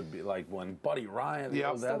that should be like when Buddy Ryan.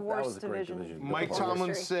 Yep. That was a great division. Mike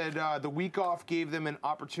Tomlin said the week off gave them an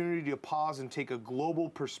opportunity to pause and take a global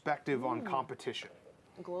perspective on competition.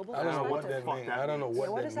 Global I don't know what that means. I don't know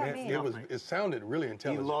what that meant. It sounded really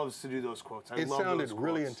intelligent. He loves to do those quotes. It sounded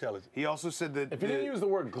really intelligent. He also said that if he didn't use the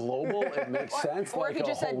word global, it makes sense. Like a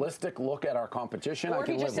holistic look at our competition. I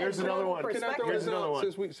can live with. Here's another one. Can I throw this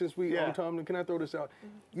out? Since we on Tomlin, can I throw this out?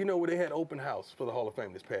 You know where they had open house for the Hall of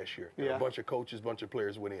Fame this past year. A bunch of coaches, bunch of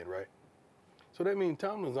players went in, right? So that means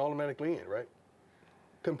Tomlin's automatically in, right?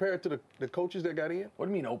 Compared to the coaches that got in? What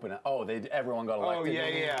do you mean open? Oh, everyone got elected. Oh,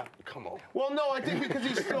 yeah. Come on. Well, no, I think because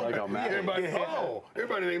he's still.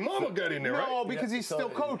 Everybody their mama got in there, right? No, because he's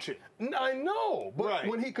still coaching. I know, but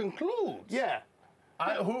when he concludes. Yeah.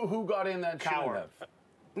 Who got in that Cowher?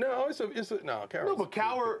 No, it's a no. Cowher. No, but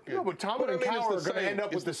Cowher. No, but Tomlin and Cowher are going to end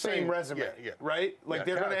up with the same resume, right? Like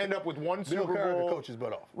they're going to end up with one Super Bowl. Cowher coach his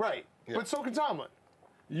butt off. Right, but so can Tomlin.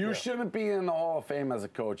 You shouldn't be in the Hall of Fame as a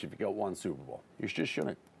coach if you got one Super Bowl. You just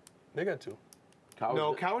shouldn't. They got two.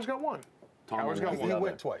 Cowher's got one. Cowher's got one. He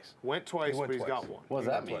went twice. But he's got one. What does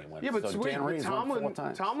that mean? Yeah, but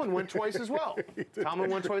Tomlin went twice as well. Tomlin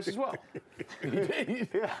went twice as well.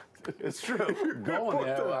 Yeah, it's true. Going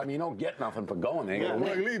there, I mean, you don't get nothing for going there. Yeah,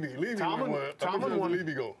 like Levy. Tomlin won.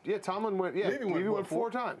 Levy go. Yeah, Tomlin went. Yeah, Levy went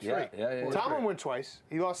 4 times. Yeah, right. Tomlin went twice.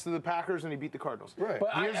 He lost to the Packers and he beat the Cardinals. Right.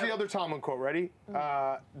 But here's the other Tomlin quote. Ready?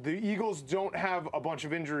 The Eagles don't have a bunch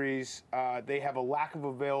of injuries. They have a lack of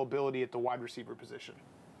availability at the wide receiver position.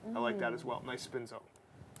 I like that as well. Nice spin zone.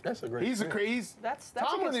 That's a great. He's a crazy. That's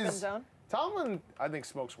Tomlin a good spin zone. Tomlin, I think,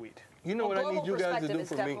 smokes weed. You know what I need you guys to do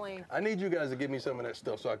for me? I need you guys to give me some of that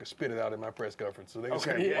stuff so I can spit it out in my press conference. So they can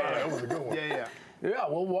say, wow, that was a good one. Yeah. Yeah,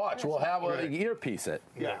 we'll watch. We'll have an earpiece it.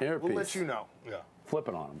 Yeah, we'll let you know. Yeah.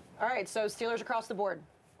 Flipping on them. All right, so Steelers across the board.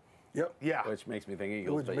 Yep. Yeah. Which makes me think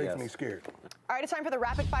Eagles, Which makes me scared. All right, it's time for the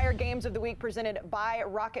rapid fire games of the week presented by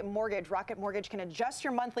Rocket Mortgage. Rocket Mortgage can adjust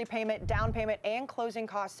your monthly payment, down payment, and closing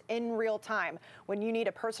costs in real time. When you need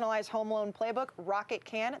a personalized home loan playbook, Rocket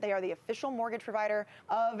can. They are the official mortgage provider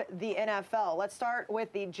of the NFL. Let's start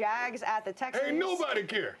with the Jags at the Texans. Ain't nobody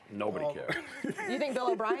care. Nobody cares. You think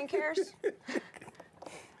Bill O'Brien cares?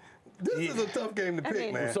 This is a tough game to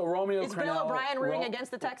pick, man. So Romeo is Bill O'Brien rooting against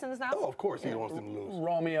the Texans now? Oh, of course he wants them to lose.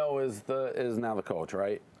 Romeo is now the coach,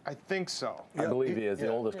 right? I think so. I believe he is the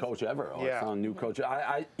oldest coach ever. Yeah. It's not a new coach.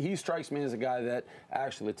 He strikes me as a guy that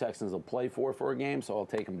actually the Texans will play for a game, so I'll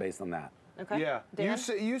take him based on that. Okay. Yeah. Dan?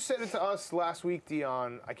 You said it to us last week,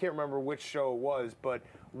 Deion. I can't remember which show it was, but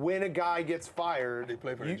when a guy gets fired, they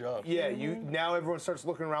play for their job. Yeah. Now everyone starts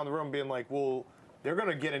looking around the room, being like, well, they're going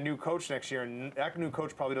to get a new coach next year, and that new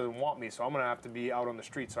coach probably doesn't want me, so I'm going to have to be out on the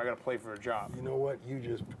street, so I got to play for a job. You know what? You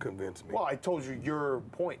just convinced me. Well, I told you your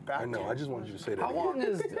point back. I know. I just wanted you to say that. How long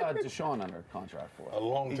is Deshaun under contract for? A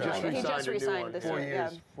long time. He just resigned this 4 year.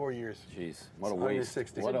 years. Yeah. 4 years. Jeez, what a waste.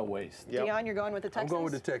 160. What a waste. Yep. Deion, you're going with the Texans? I'm going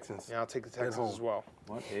with the Texans. Yeah, I'll take the Texans as well.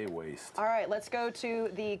 What a waste. All right, let's go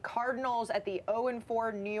to the Cardinals at the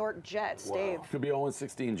 0-4 New York Jets. Wow. Dave. Could be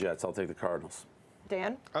 0-16 Jets. I'll take the Cardinals.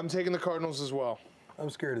 Dan? I'm taking the Cardinals as well. I'm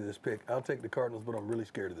scared of this pick. I'll take the Cardinals, but I'm really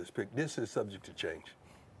scared of this pick. This is subject to change.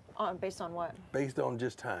 Based on what? Based on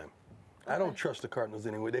just time. I don't trust the Cardinals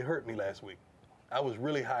anyway. They hurt me last week. I was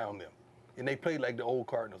really high on them. And they played like the old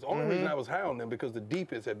Cardinals. The only reason I was high on them because the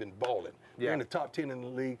defense had been balling. They're in the top 10 in the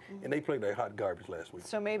league, and they played like hot garbage last week.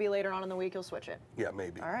 So maybe later on in the week you'll switch it. Yeah,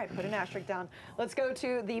 maybe. All right, put an asterisk down. Let's go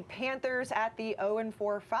to the Panthers at the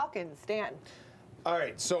 0-4 Falcons. Dan. All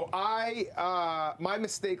right, so my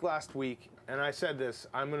mistake last week, and I said this,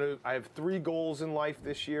 I have 3 goals in life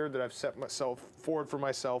this year that I've set myself forward for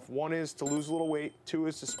myself. 1 is to lose a little weight, 2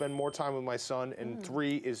 is to spend more time with my son, and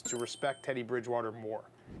 3 is to respect Teddy Bridgewater more.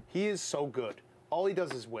 He is so good. All he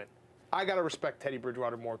does is win. I got to respect Teddy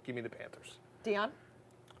Bridgewater more. Give me the Panthers. Deion?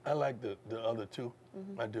 I like the other 2.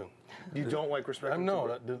 I do. You don't like respect?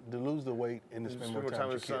 No, to lose the weight and to spend more time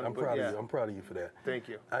with your kid. I'm proud of you. I'm proud of you for that. Thank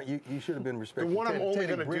you. You should have been respecting The one I'm only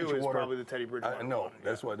going to do is probably the Teddy Bridgewater. I know.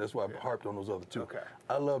 That's why I harped on those other 2. Okay.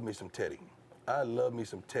 I love me some Teddy. I love me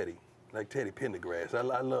some Teddy. Like Teddy Pendergrass.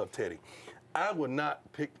 I love Teddy. I would not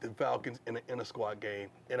pick the Falcons in an inter-squad game,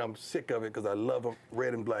 and I'm sick of it because I love them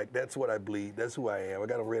red and black. That's what I bleed. That's who I am. I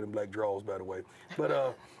got a red and black draws, by the way.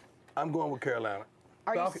 But I'm going with Carolina.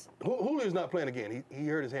 Julio's not playing again. He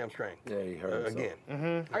hurt his hamstring. Yeah, he hurt again.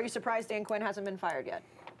 Mm-hmm. Are you surprised Dan Quinn hasn't been fired yet?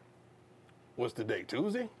 What's the date?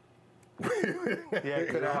 Tuesday? Yeah, it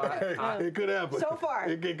could happen. It could happen. So far.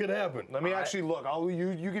 It could happen. Let me actually look.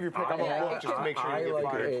 You give your pick. I'm going to look just to make sure you get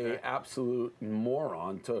fired. An absolute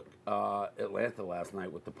moron took Atlanta last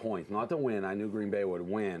night with the points. Not to win. I knew Green Bay would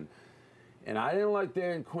win. And I didn't like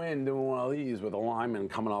Dan Quinn doing one of these with a lineman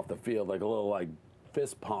coming off the field, like a little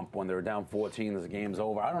fist pump when they were down 14 as the game's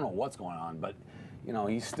over. I don't know what's going on, but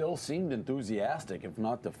he still seemed enthusiastic, if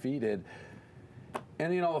not defeated.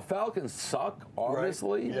 And the Falcons suck,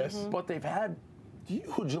 obviously, right. Yes. But they've had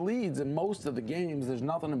huge leads in most of the games. There's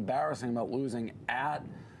nothing embarrassing about losing at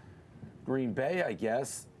Green Bay, I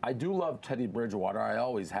guess. I do love Teddy Bridgewater. I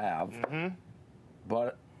always have.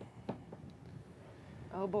 But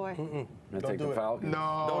oh boy. I take the Falcons.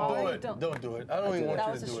 No. Don't do it. Don't do it. I don't even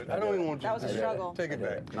want you to do it. I don't even want you to do it. That was a struggle. Take it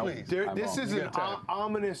back, please. This is an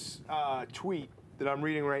ominous tweet that I'm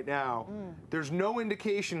reading right now. There's no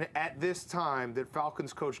indication at this time that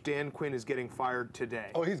Falcons coach Dan Quinn is getting fired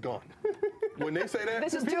today. Oh, he's gone. When they say that,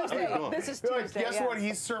 This is Tuesday. This is Tuesday. Guess what?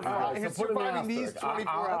 He's surviving. He's surviving these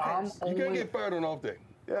 24 hours. You can't get fired on off day.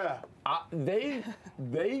 Yeah.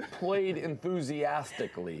 They played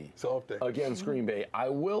enthusiastically against Green Bay. I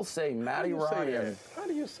will say, Matty Ryan. How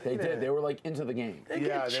do you say they that? did. They were into the game. They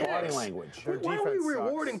body language. Why are we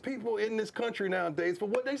rewarding people in this country nowadays for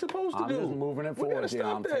what they're supposed to do? I'm just moving it forward.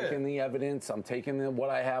 I'm that. taking the evidence. I'm taking what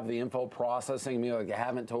I have, the info processing. I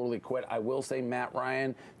haven't totally quit. I will say Matt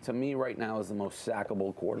Ryan, to me right now, is the most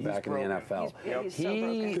sackable quarterback in the NFL. He's so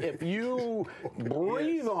broken. If you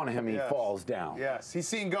breathe on him, he falls down. Yes, he's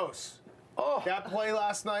seeing ghosts. Oh. That play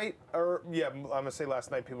last night, I'm going to say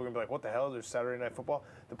last night, people are going to be like, what the hell? There's Saturday Night Football.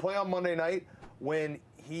 The play on Monday night when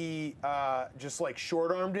he just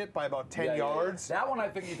short-armed it by about 10 yards. That one I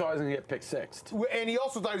think he thought he was going to get pick sixed. And he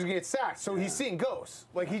also thought he was going to get sacked, so he's seeing ghosts.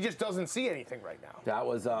 He just doesn't see anything right now. That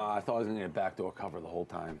was, I thought he was going to get backdoor cover the whole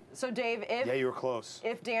time. So, Dave, yeah, you were close.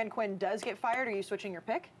 If Dan Quinn does get fired, are you switching your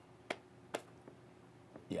pick?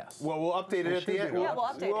 Yes. Well, we'll update it at the end. Yeah, we'll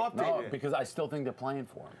update it. Because I still think they're playing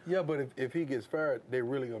for him. Yeah, but if he gets fired, they're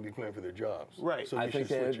really going to be playing for their jobs. Right. So I think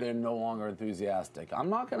they're no longer enthusiastic. I'm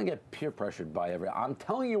not going to get peer pressured by I'm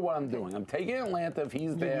telling you what I'm doing. I'm taking Atlanta if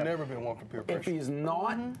he's there. You've never been one for peer pressure. If he's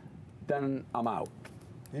not, then I'm out.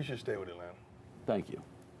 You should stay with Atlanta. Thank you.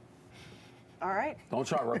 All right. Don't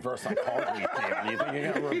try to reverse psychology. You think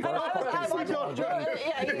you're going to reverse psychology?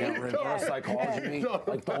 You're going to reverse psychology?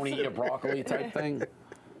 Like don't eat your broccoli type thing?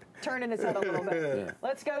 Turning his head a little bit. Yeah.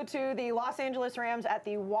 Let's go to the Los Angeles Rams at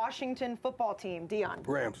the Washington football team. Deion.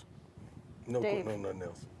 Rams. No, Dave. no, nothing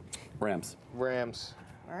else. Rams.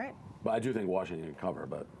 All right. But I do think Washington can cover,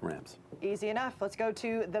 but Rams. Easy enough. Let's go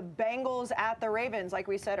to the Bengals at the Ravens. Like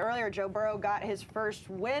we said earlier, Joe Burrow got his first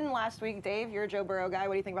win last week. Dave, you're a Joe Burrow guy.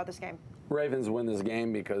 What do you think about this game? Ravens win this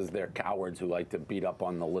game because they're cowards who like to beat up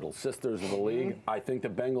on the little sisters of the league. I think the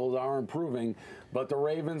Bengals are improving, but the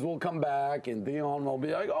Ravens will come back and Deion will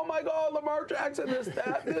be like, oh my God, Lamar Jackson, this,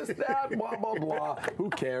 that, blah, blah, blah. Who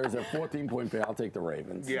cares? They're 14-point favorite. I'll take the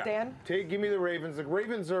Ravens. Yeah. Dan? Give me the Ravens. The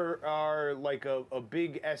Ravens are like a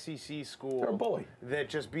big SEC school. They're a bully. That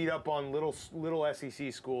just beat up on little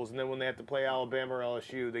SEC schools, and then when they have to play Alabama or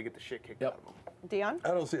LSU, they get the shit kicked out of them. Deion?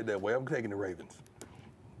 I don't see it that way. I'm taking the Ravens.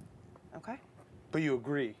 Okay. But you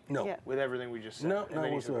agree? No. Yeah. With everything we just said? No, And no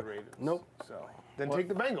then you said the whatsoever. Ravens. Nope. So then take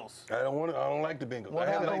the Bengals. I don't like the Bengals. What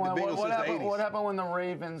I haven't happened, liked the Bengals what since happened, the 80s. what happened when the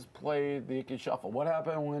Ravens played the Icky Shuffle? What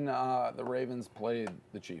happened when the Ravens played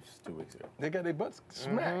the Chiefs 2 weeks ago? They got their butts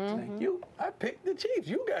smacked. Thank you. I picked the Chiefs.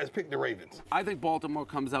 You guys picked the Ravens. I think Baltimore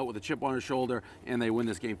comes out with a chip on his shoulder and they win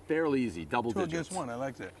this game fairly easy, double 2 digits. against 1. I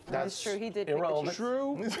like that. That's true. He did pick the irrelevant. Chiefs.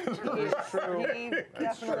 True. He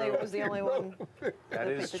definitely was the only one. That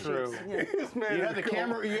is picked the true. Chiefs. Yeah. This man You is have the gold.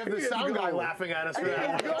 camera. You have the He is sound guy gold. laughing at us for He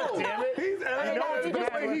that. is gold. Damn it! He's, I know, that's it's the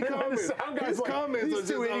bad. way he comments. Sound guy's His like, comments these are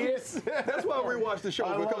just two idiots. That's why we watch the show,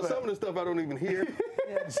 I love because it. some of the stuff I don't even hear.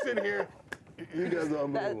 Sitting here, you guys are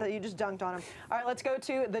unbelievable. That you just dunked on him. All right, let's go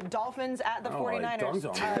to the Dolphins at the Oh, I 49ers. dunked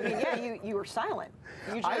on him. I mean, yeah, you were silent.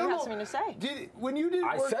 You usually I don't have know. something to say. When you did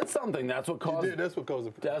I work, said something. That's what caused. That's what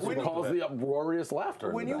caused the uproarious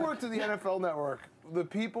laughter. when you worked at the NFL Network, the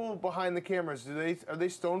people behind the cameras, are they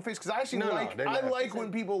stone faced? Because I actually No, like they I laugh. like when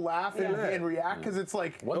people laugh and react because it's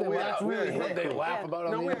like What they laugh, really what hit. they laugh about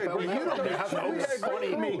on No, the we had NFL great Network. jokes. There hasn't We been had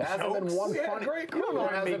great funny. jokes. There hasn't been one We had funny. great There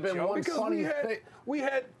jokes. hasn't been one Because funny. we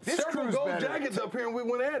had This several crew's gold better. jackets up here and we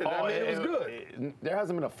went at it. I mean, it was good. There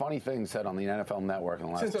hasn't been a funny thing said on the NFL Network in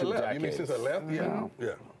the last Since I 2 left. decades. You mean since I left? Yeah. No. Yeah.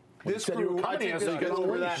 This said you were crew, I coming think here, so you this can goes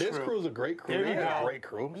over unleash. that This crew. crew's a great crew. There you They're go. a great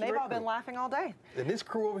crew. And they've all been laughing all day. And this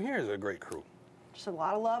crew over here is a great crew. Just a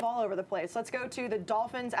lot of love all over the place. Let's go to the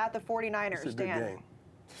Dolphins at the 49ers. It's a good Dan. game.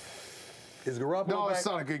 Is Garoppolo No, back? it's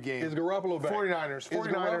not a good game. Is Garoppolo back? 49ers. Is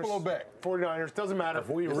Garoppolo back? 49ers. Doesn't matter. If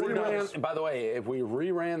we reran, by the way, if we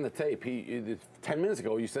reran the tape, 10 minutes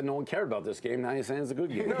ago you said no one cared about this game. Now you're saying it's a good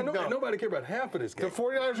game. No, nobody cared about half of this game. The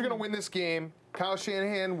 49ers are going to win this game. Kyle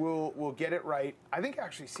Shanahan will get it right. I think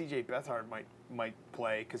actually C.J. Beathard might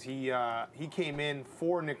play because he came in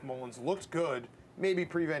for Nick Mullins, looked good, maybe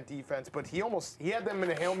prevent defense, but he had them in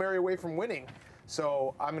a Hail Mary away from winning.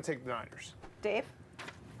 So I'm going to take the Niners. Dave?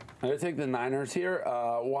 I'm going to take the Niners here.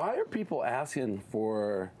 Why are people asking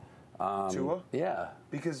for Tua? Yeah.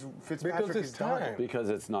 Because Fitzpatrick it's is done. time. Because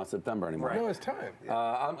it's not September anymore. No, it's time.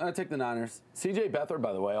 I'm going to take the Niners. C.J. Beathard,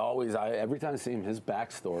 by the way, every time I see him, his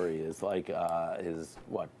backstory is like his,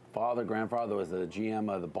 father, grandfather was the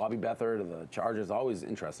GM of the Bobby Beathard of the Chargers. Always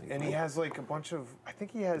interesting. And he has like a bunch of, I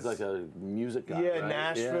think he has. He's like a music guy. Yeah, right?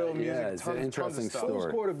 Nashville music. Yeah, it's an interesting stuff.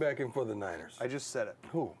 story. Who's quarterbacking for the Niners? I just said it.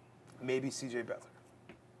 Who? Maybe C.J. Beathard.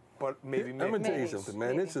 But maybe. I'm gonna tell you Maybe. something,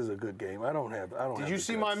 man. This is a good game. I don't have. Did you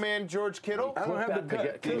see my man George Kittle? I don't have the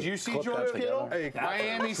gut. Did you see Clip that George Kittle? together. Hey,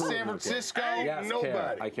 Miami, San Francisco. Yes,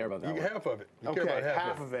 Nobody. I care about that You one. half of it. You Okay, care about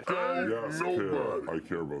half of it. Yes, I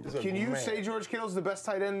care about that. Can you Man. say George Kittle's the best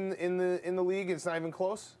tight end in the league? It's not even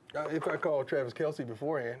close. If I call Travis Kelce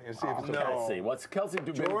beforehand and see if it's no. okay. Kelsey. What's Kelsey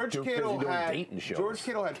doing? George Kittle had Dayton shows. George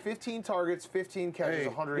Kittle had 15 targets, 15 catches, Hey,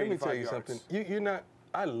 185 let me tell you yards. something. You're not.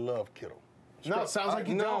 I love Kittle. No, it sounds like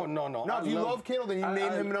you don't. No. No, if you love Kittle, then you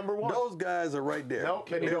name him number one. Those guys are right there. Nope,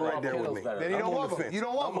 then you They're don't right love there with Kittle's me. better. Then you I'm don't on love the him. fence. You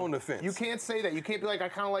don't love I'm him. on the fence. You can't say that. You can't be like, I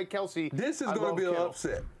kind of like Kelsey. This is I going to love be an Kittle.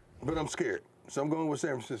 upset, but I'm scared. So I'm going with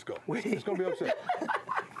San Francisco. It's going to be upset.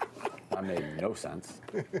 That made no sense.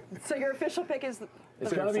 So your official pick is the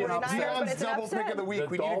It's gonna be an 49ers, upset. but it's an Double upset. pick of the week. The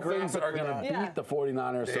We need a Dolphins graphic are for going that. to Yeah. beat the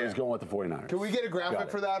 49ers, so Yeah. he's going with the 49ers. Can we get a Got graphic it.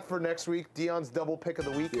 for that for next week? Dion's double pick of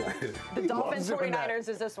the week. The Dolphins doing that. 49ers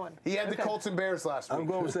is this one. He had the Okay. Colts and Bears last week. I'm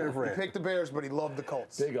going with San Fran. He picked the Bears, but he loved the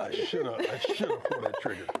Colts. Big I should have pulled that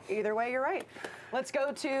trigger. Either way, you're right. Let's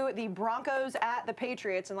go to the Broncos at the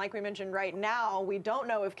Patriots. And like we mentioned right now, we don't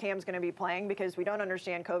know if Cam's going to be playing because we don't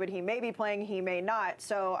understand COVID. He may be playing, he may not.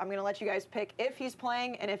 So I'm going to let you guys pick if he's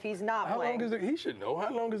playing and if he's not How playing. long is it? He should know. How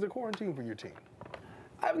long is the quarantine for your team?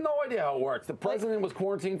 I have no idea how it works. The president was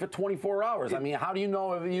quarantined for 24 hours. I mean, how do you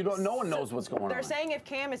know if you don't? No one knows what's going on. They're saying if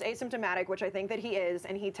Cam is asymptomatic, which I think that he is,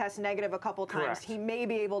 and he tests negative a couple times, Correct. he may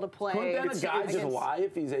be able to play. Couldn't that a guy just against- lie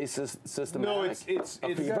if he's asymptomatic? No, it's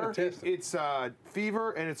a fever. It's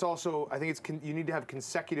fever, and it's also I think it's you need to have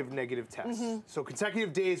consecutive negative tests. So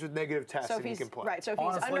consecutive days with negative tests, So if and you he's can play. right, so if he's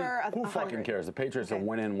Honestly, under who 100. fucking cares? The Patriots are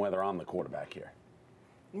winning whether I'm the quarterback here.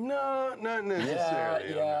 No, not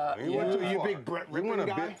necessarily. Yeah, You went too You far. big Brett You Rippin went a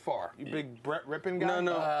guy? bit far. You big Brett Rippin guy?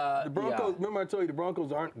 No. The Broncos. yeah. Remember, I told you the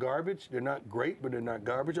Broncos aren't garbage. They're not great, but they're not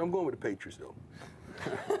garbage. I'm going with the Patriots though.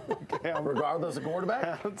 Regardless of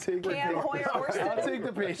quarterback? I'll take Cam Hoyer Orston. I'll take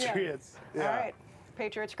the Patriots. Yeah. All right.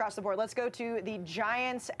 Patriots across the board. Let's go to the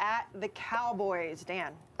Giants at the Cowboys.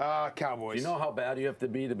 Dan. Cowboys. Do you know how bad you have to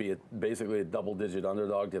be basically a double-digit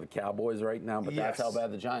underdog to the Cowboys right now? But that's how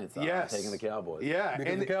bad the Giants are. Yes. Taking the Cowboys. Yeah.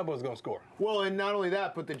 Because the Cowboys are going to score. Well, and not only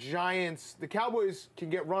that, but the Cowboys can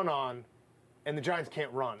get run on, and the Giants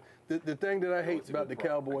can't run. The thing that I hate about the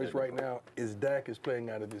Cowboys right now is Dak is playing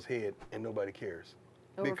out of his head, and nobody cares.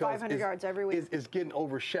 Over 500 yards every week. It's getting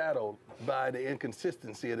overshadowed by the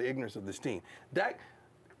inconsistency of the ignorance of this team. Dak,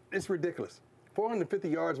 it's ridiculous. 450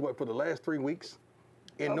 yards, for the last 3 weeks?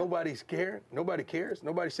 And nobody's caring? Nobody cares?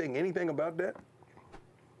 Nobody's saying anything about that?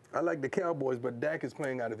 I like the Cowboys, but Dak is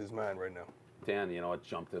playing out of his mind right now. Dan, it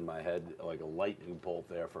jumped in my head like a lightning bolt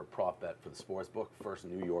there for a prop bet for the sports book. First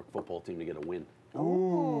New York football team to get a win.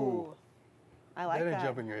 Ooh. I like that. That didn't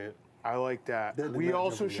jump in your head. I like that. We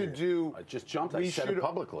also should do. I just jumped. I said it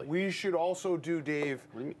publicly. We should also do, Dave,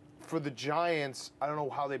 for the Giants. I don't know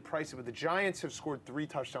how they price it, but the Giants have scored 3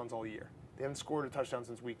 touchdowns all year. They haven't scored a touchdown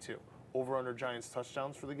since week 2. Over under Giants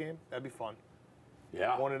touchdowns for the game. That'd be fun.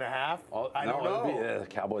 Yeah. 1.5. I don't know. The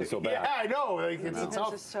Cowboys so bad. Yeah, I know. It's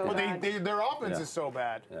tough. So but bad. their offense is so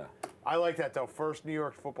bad. Yeah. I like that though. First New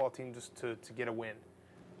York football team just to get a win.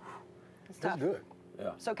 That's good.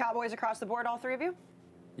 Yeah. So Cowboys across the board, all 3 of you?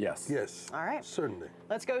 Yes. Yes. All right. Certainly.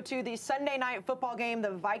 Let's go to the Sunday night football game,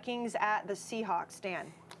 the Vikings at the Seahawks. Dan.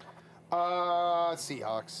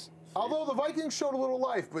 Seahawks. Although the Vikings showed a little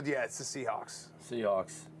life, but yeah, it's the Seahawks.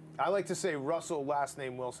 Seahawks. I like to say Russell, last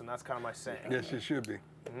name Wilson. That's kind of my saying. Yes, it should be.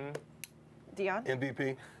 Deion.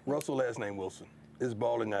 MVP. Russell, last name Wilson, is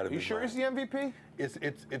balling out of You his sure mind. he's the MVP?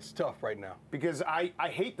 It's tough right now. Because I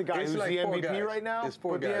hate the guy It's who's like the 4 MVP guys. right now, It's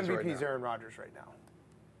 4 but the guys MVP right is now. Aaron Rodgers right now.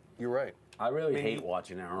 You're right. I really hate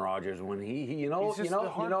watching Aaron Rodgers when he He's just the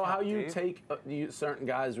hard how count, you Dave. take certain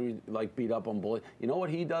guys who like beat up on bully. You know what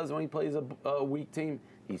he does when he plays a weak team?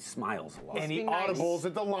 He smiles a lot. And he Be nice. audibles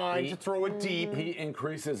at the line to throw it deep. He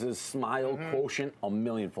increases his smile quotion a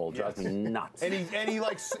millionfold. Drives me nuts. And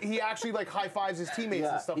he actually high fives his teammates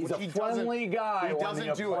and stuff. He's which a he friendly guy He when doesn't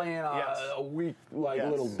you're do playing it. Yes. a weak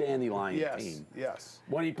little dandelion team. Yes.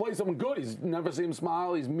 When he plays someone good, he's never seen him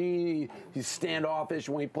smile. He's mean. He's standoffish.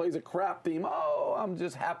 When he plays a crap team, I'm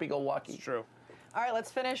just happy-go-lucky. It's true. All right,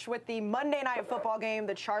 let's finish with the Monday night football game,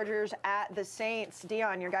 the Chargers at the Saints.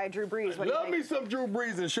 Deion, your guy Drew Brees. What do you Love think? me some Drew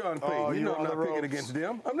Brees and Sean Payton. You know I'm not picking against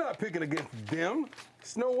them. I'm not picking against them.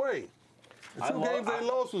 It's no way. The 2 games they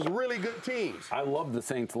lost was really good teams. I loved the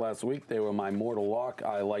Saints last week. They were my mortal lock.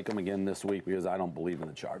 I like them again this week because I don't believe in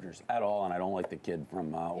the Chargers at all, and I don't like the kid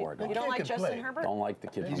from Oregon. You don't like Justin Herbert? Don't like the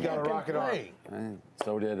kid. He's from got a Oregon. rocket arm.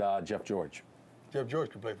 So did Jeff George. Jeff George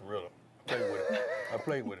could play for real. Played with him. I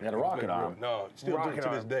played with him. Had a rocket arm. No, still do it to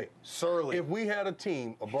this day. Surly. If we had a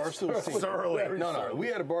team, a Barstool team. Surly. No. If we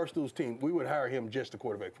had a Barstool's team, we would hire him just to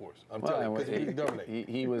quarterback for us. I'm telling you, because he dominated.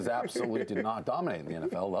 He was absolutely did not dominate in the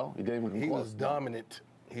NFL, though. He didn't even come He close. was dominant.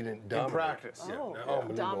 He didn't dominate. In practice. Oh,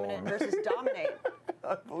 dominant versus dominate.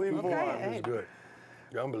 Unbelievable. Okay. It was good.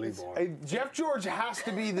 Unbelievable. Hey, Jeff George has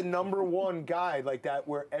to be the #1 guy like that,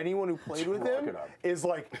 where anyone who played with him is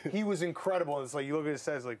he was incredible. And it's like you look at his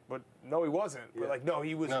stats, but no, he wasn't. But no,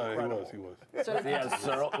 he was incredible. He was.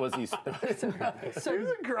 So, was he? so He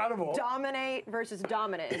was incredible. dominate versus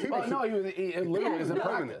dominant. No, he literally was in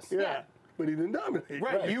practice. Yeah. But he didn't dominate.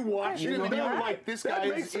 Right. You watched him and you were like, this guy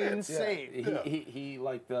is insane. He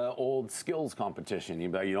like the old skills competition.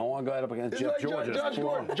 You'd be like, you don't want to go up against It's Jeff like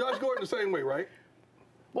George. Josh Gordon the same way, right?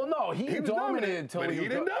 Well, no, he was dominated until but he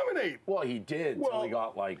didn't dominate. Well, he did until he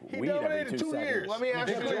got like he weed every dominated 2 2 seconds. years. Let me ask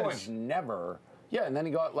you George this. never. Yeah, and then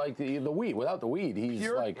he got like the weed. Without the weed, he's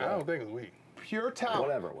like. I don't think it was weed. Pure talent.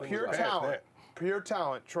 Whatever it was. Pure Past talent. that. Pure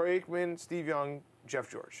talent. Troy Aikman, Steve Young, Jeff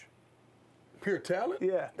George. Pure talent?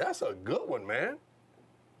 Yeah. That's a good one, man.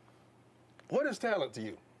 What is talent to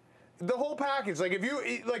you? The whole package. Like if you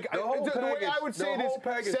the way I would say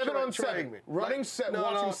it is 7 on 7. Running 7,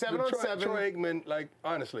 watching 7 on 7. Troy Aikman, like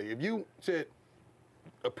honestly, if you said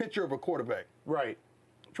a picture of a quarterback, right?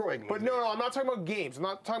 Troy Aikman. But no, I'm not talking about games. I'm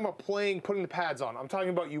not talking about playing, putting the pads on. I'm talking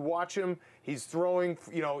about you watch him. He's throwing.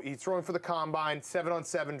 He's throwing for the combine, 7 on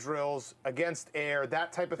 7 drills against air,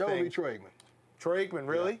 that type of that thing. would be Troy Aikman. Troy Aikman,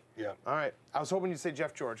 really? Yeah. All right. I was hoping you'd say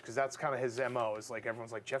Jeff George because that's kind of his MO. Is like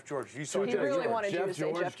everyone's like Jeff George. You saw He Jeff really George. wanted you to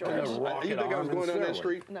say Jeff George. You think I was going down that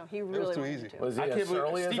street? No, he It really was too wanted easy. you to. Was he I can't as believe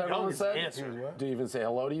surly as Steve everyone Young's said? answer. Do you even say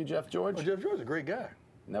hello to you, Jeff George? Oh, Jeff George is a great guy.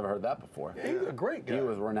 Never heard that before. He's a great guy. He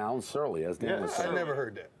was renowned surly, as Dan was I saying. never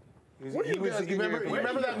heard that. What do you guys get your information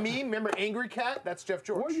remember that from? meme? Remember Angry Cat? That's Jeff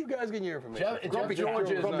George. Where are you guys getting your information? Jeff George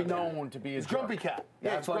is known to be his Grumpy Cat.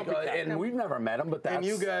 That's like, and we've never met him, but that's. And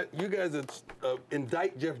you guys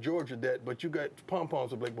indict Jeff George of that, but you got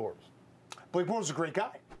pom-poms with Blake Bortles. Blake Bortles is a great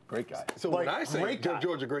guy. Great guy. So Like, when I say great guy. Jeff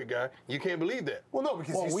George is a great guy, you can't believe that. Well, no,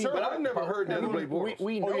 because he's But I've never heard that of Blake Bortles.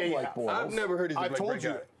 We know Blake Bortles. I've never heard he's a I've great told you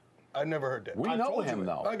guy. that. I never heard that. We know him,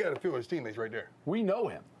 though. I got a few of his teammates right there. We know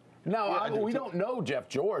him. Now, Yeah, we don't know Jeff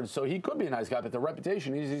George, so he could be a nice guy, but the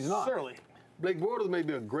reputation is he's not. Certainly. Blake Bortles may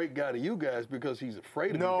be a great guy to you guys because he's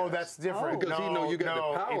afraid of you guys. that's different. Because he know you got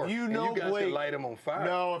the power. If you know and you guys Blake, can light him on fire.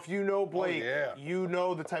 No, if you know Blake, yeah. you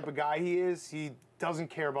know the type of guy he is. He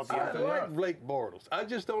doesn't care about the I other. like Blake Bortles. I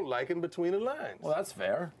just don't like him between the lines. Well, that's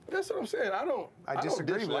fair. That's what I'm saying. I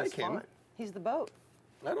disagree, don't but dislike that's him. fine. He's the boat.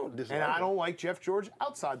 I don't dislike And him. I don't like Jeff George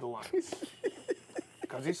outside the lines.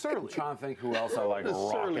 Because he's surly. I'm trying to think who else I like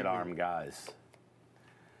rocket arm guys.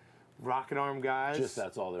 Rocket arm guys. Just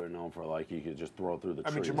that's all they're known for. Like you could just throw through the I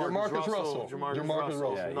mean, trees. Jamarcus Russell. Jamarcus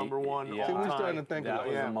Russell. Yeah, Number one. Yeah, all we're time. starting to think that about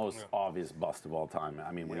was it. the most obvious bust of all time.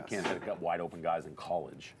 I mean, when he can't hit wide open guys in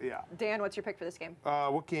college. Yeah. Dan, what's your pick for this game?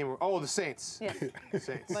 What game? Oh, the Saints. Yes. The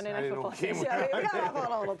Saints. Monday I Night didn't know Football. what game we Yeah, we had. got off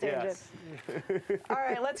on a little tangent. Yes. All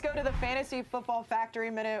right, let's go to the Fantasy Football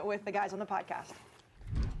Factory Minute with the guys on the podcast.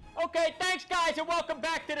 Okay, thanks guys, and welcome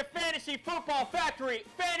back to the Fantasy Football Factory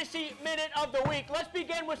Fantasy Minute of the Week. Let's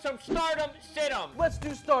begin with some Stardom Sit-em. Let's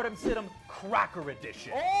do Stardom Sit-em Cracker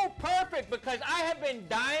Edition. Oh, perfect, because I have been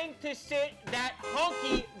dying to sit that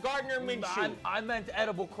hunky Gardner Minshew. I meant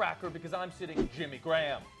edible cracker because I'm sitting Jimmy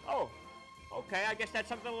Graham. Oh, okay, I guess that's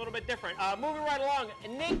something a little bit different. Moving right along,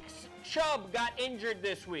 Nick Chubb got injured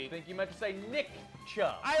this week. I think you meant to say Nick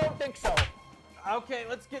Chubb. I don't think so. Okay,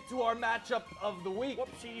 let's get to our matchup of the week.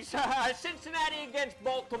 Whoopsies. Cincinnati against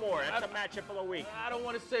Baltimore. That's a matchup of the week. I don't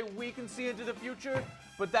want to say we can see into the future,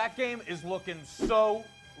 but that game is looking so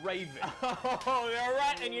Raven. Oh, you're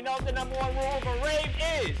right. And you know what the number one rule of a rave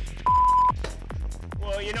is?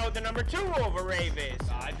 Well, you know what the number two rule of a rave is?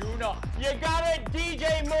 I do not. You gotta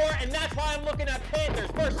DJ more, and that's why I'm looking at Panthers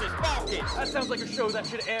versus Falcons. That sounds like a show that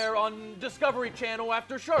should air on Discovery Channel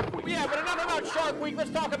after Shark Week. Yeah, but enough about Shark Week. Let's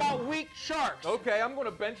talk about weak Sharks. Okay, I'm going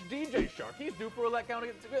to bench DJ Shark. He's due for a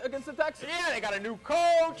letdown against the Texans. Yeah, they got a new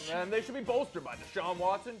coach. And they should be bolstered by Deshaun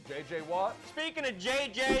Watson, J.J. Watt. Speaking of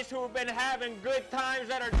JJs who have been having good times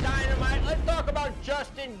that are dynamite, let's talk about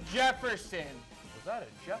Justin Jefferson. Was that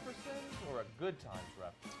a Jefferson or a Good Times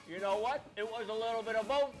rep? You know what? It was a little bit of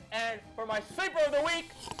both. And for my sleeper of the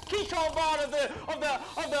week, Keyshawn Vaughn of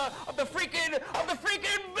the freaking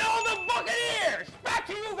Bill the Buccaneers. Back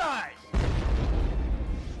to you guys.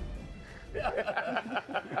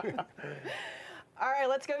 All right,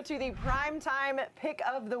 let's go to the primetime pick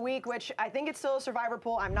of the week, which I think it's still a survivor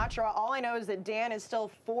pool. I'm not sure. All I know is that Dan is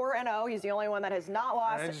still 4-0. He's the only one that has not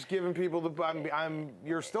lost. I'm just giving people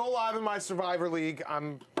you're still alive in my survivor league.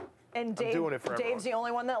 I'm doing it for everyone. Dave's the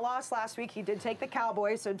only one that lost last week. He did take the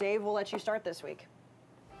Cowboys, so Dave, will let you start this week.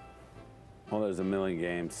 Well, there's a million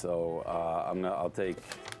games, so I'll take.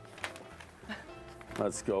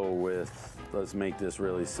 Let's go with. Let's make this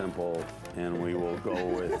really simple, and we will go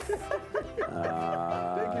with.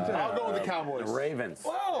 I'll go with the Cowboys. The Ravens.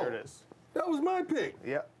 Wow. There it is. That was my pick.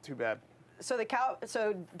 Yep, too bad. So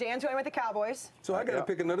Dan's going with the Cowboys. So I got to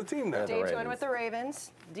pick another team now. Dave's going with the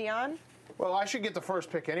Ravens. Dion? Well, I should get the first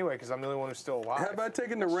pick anyway because I'm the only one who's still alive. Have I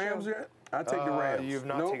taken the Rams yet? I take the Rams. You've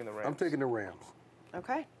not taken the Rams. I'm taking the Rams.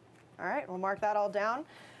 Okay. All right, we'll mark that all down.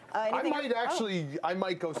 I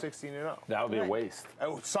might go 16-0. That would be a waste.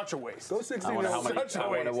 Oh, such a waste. Go 16-0. I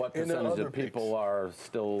wonder what percentage of people are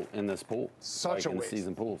still in this pool. Such a in waste.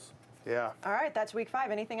 Season pools. Yeah. All right, that's week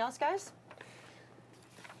 5. Anything else, guys?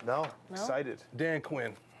 No. Excited. Dan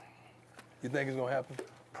Quinn. You think it's gonna happen?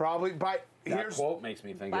 Probably. That quote makes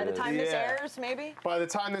me think. By the time this airs, maybe. By the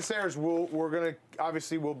time this airs, we'll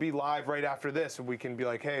be live right after this, and we can be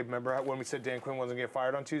like, hey, remember when we said Dan Quinn wasn't gonna get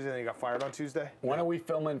fired on Tuesday, and he got fired on Tuesday? When are we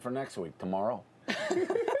filming for next week? Tomorrow.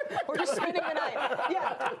 We're just spending the night.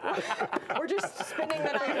 Yeah. We're just spending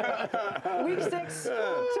the night. Week 6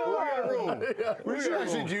 tomorrow. We should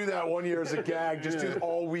actually do that one year as a gag. Just do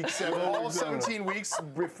all week 7, all 17 weeks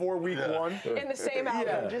before week 1. In the same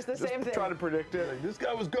album, just the same thing. Try to predict it. This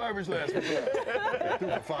guy was garbage last week. Threw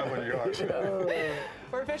for 500 yards.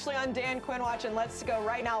 We're officially on Dan Quinn Watch, and let's go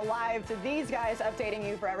right now live to these guys updating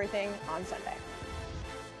you for everything on Sunday.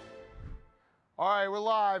 All right, we're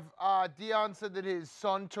live. Deion said that his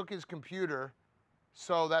son took his computer,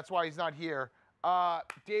 so that's why he's not here.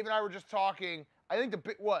 Dave and I were just talking. I think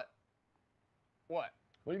what? What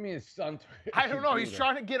do you mean his son took his I don't know. He's computer?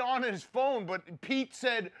 trying to get on his phone, but Pete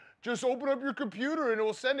said just open up your computer and it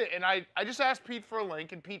will send it. And I just asked Pete for a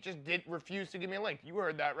link, and Pete just refused to give me a link. You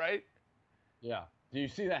heard that, right? Yeah. Do you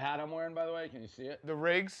see the hat I'm wearing, by the way? Can you see it? The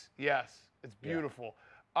Riggs? Yes. It's beautiful.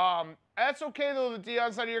 Yeah. That's okay, though, that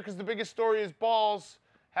Deion's not here, because the biggest story is Balls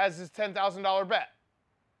has his $10,000 bet.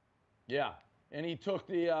 Yeah. And he took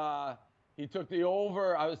the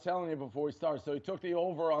over. I was telling you before we started. So he took the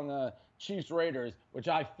over on the Chiefs Raiders, which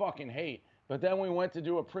I fucking hate. But then we went to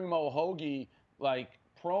do a Primo Hoagie, like,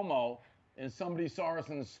 promo, and somebody saw us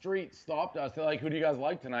in the street, stopped us. They're like, who do you guys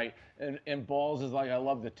like tonight? And Balls is like, I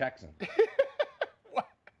love the Texans.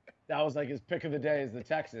 That was like his pick of the day is the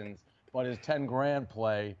Texans, but his 10 grand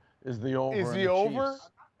play is the over. Is the over?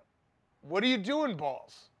 What are you doing,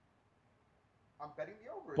 Balls? I'm betting the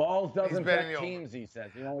over. Balls doesn't bet teams, he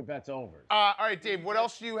says. He only bets overs. All right, Dave, what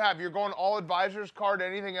else do you have? You're going all advisors card.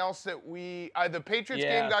 Anything else that the Patriots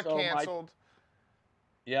game got canceled?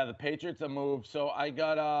 Yeah, the Patriots are moved. So I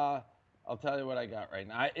got, I'll tell you what I got right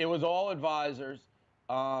now. It was all advisors.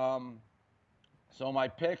 So my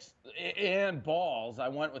picks and Balls, I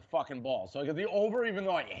went with fucking Balls. So I got the over, even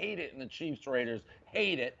though I hate it, and the Chiefs Raiders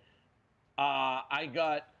hate it. I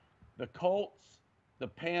got the Colts, the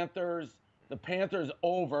Panthers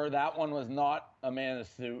over. That one was not a man in a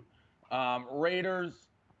suit. Raiders,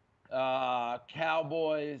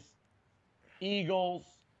 Cowboys, Eagles,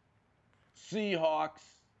 Seahawks,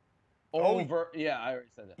 over. Yeah, I already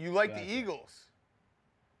said that. You like the Eagles?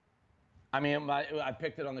 I mean, I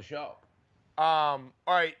picked it on the show. All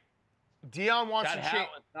right. Deion wants to change. That hat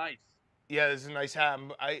was nice. Yeah, this is a nice hat.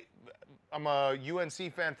 I'm a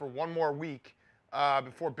UNC fan for one more week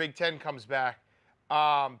before Big Ten comes back.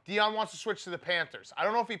 Deion wants to switch to the Panthers. I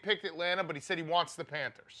don't know if he picked Atlanta, but he said he wants the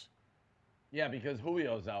Panthers. Yeah, because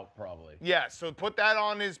Julio's out probably. Yeah, so put that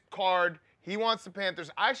on his card. He wants the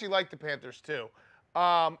Panthers. I actually like the Panthers too.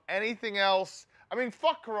 Anything else? I mean,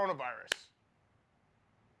 fuck coronavirus.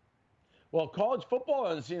 Well, college football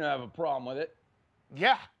doesn't seem to have a problem with it.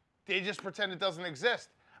 Yeah, they just pretend it doesn't exist.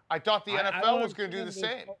 I thought the NFL was going to do the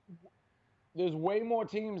same. There's way more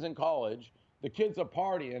teams in college. The kids are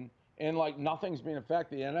partying, and, like, nothing's being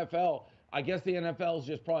affected. The NFL, I guess the NFL is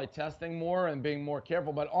just probably testing more and being more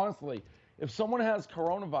careful. But honestly, if someone has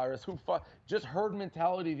coronavirus, just herd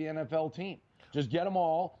mentality of the NFL team. Just get them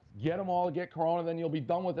all to get corona, then you'll be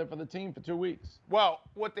done with it for the team for 2 weeks. Well,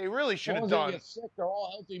 what they really should have done. They get sick, they're all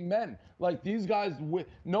healthy men. Like these guys,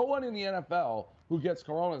 no one in the NFL who gets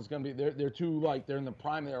corona is going to be, they're too, like, they're in the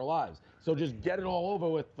prime of their lives. So just get it all over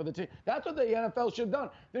with for the team. That's what the NFL should have done.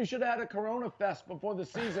 They should have had a corona fest before the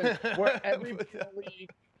season where everybody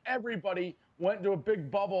went to a big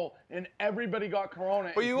bubble and everybody got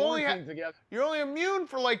corona. But you're only immune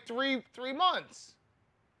for like three months.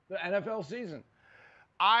 The NFL season.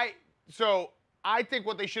 I think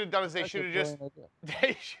what they should have done is they should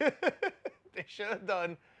have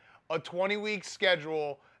done a 20-week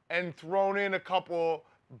schedule and thrown in a couple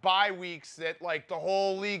bye weeks that, like, the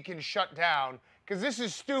whole league can shut down. Because this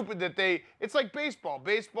is stupid that it's like baseball.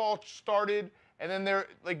 Baseball started and then they're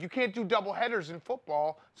like, you can't do double headers in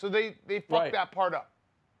football, so they fucked that part up.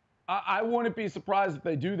 I wouldn't be surprised if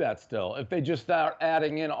they do that still, if they just start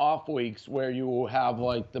adding in off weeks where you have,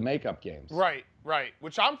 like, the makeup games. Right,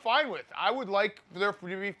 which I'm fine with. I would like there to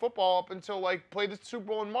be football up until, like, play the Super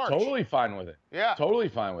Bowl in March. Totally fine with it. Yeah. Totally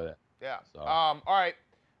fine with it. Yeah. So. All right.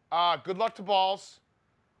 Good luck to Balls.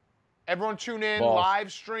 Everyone tune in,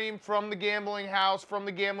 live stream from the Gambling House, from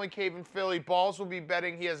the Gambling Cave in Philly. Balls will be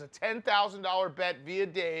betting. He has a $10,000 bet via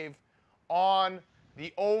Dave on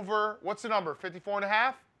the over. What's the number,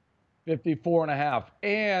 54.5? 54.5.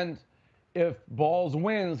 And if Balls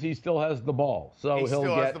wins, he still has the ball. So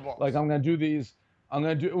he'll get, like, I'm going to do these.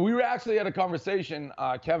 We were actually at a conversation.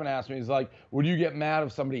 Kevin asked me, he's like, would you get mad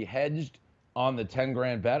if somebody hedged on the 10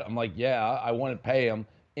 grand bet? I'm like, yeah, I wouldn't pay him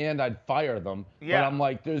and I'd fire them. Yeah. But I'm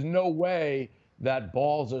like, there's no way that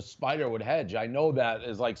Balls or Spider would hedge. I know that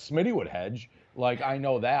is like Smitty would hedge. Like, I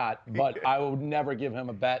know that, but I would never give him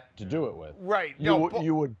a bet to do it with. Right.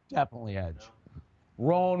 You would definitely hedge.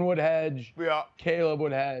 Roan would hedge. Yeah. Caleb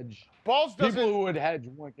would hedge. Balls doesn't. People who would hedge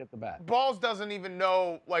wouldn't get the bet. Balls doesn't even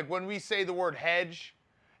know, like, when we say the word hedge,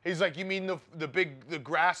 he's like, you mean the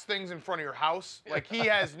grass things in front of your house? Like, he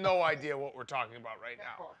has no idea what we're talking about right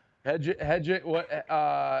now.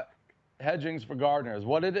 Hedging's for gardeners.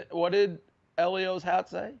 What did Elio's hat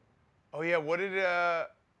say? Oh yeah, what did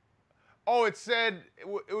it said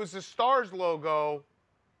it was the Stars logo.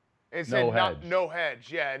 It said no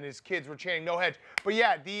hedge. Yeah, and his kids were chanting no hedge. But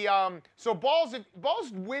yeah, so Balls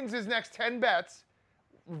wins his next 10 bets,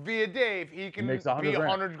 via Dave, he can makes be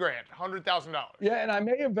 $100,000. $100,000. Yeah, and I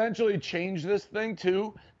may eventually change this thing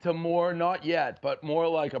too to more, not yet, but more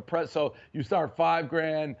like a press. So you start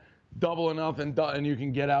 $5,000, double enough, and you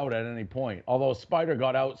can get out at any point. Although Spider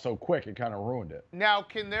got out so quick, it kind of ruined it. Now,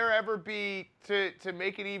 can there ever be, to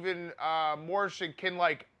make it even more, can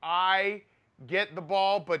like I get the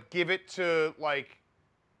ball but give it to like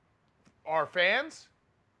our fans?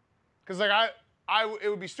 Because like it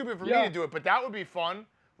would be stupid for me to do it, but that would be fun.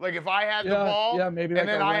 Like if I had the ball, maybe like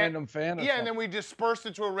a random fan. Or yeah, and then we dispersed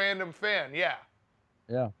it to a random fan. Yeah.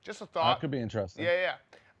 Yeah. Just a thought. That could be interesting. Yeah.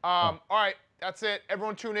 All right, that's it.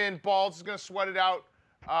 Everyone tune in. Balls is gonna sweat it out.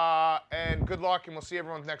 And good luck, and we'll see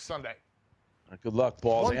everyone next Sunday. Good luck,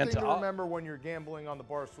 Balls. One thing to remember when you're gambling on the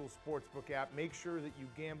Barstool Sportsbook app, make sure that you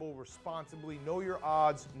gamble responsibly. Know your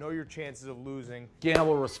odds, know your chances of losing.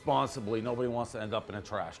 Gamble responsibly. Nobody wants to end up in a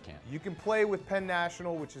trash can. You can play with Penn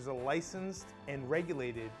National, which is a licensed and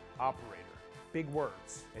regulated operator. Big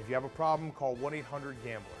words. If you have a problem, call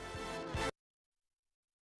 1-800-GAMBLER.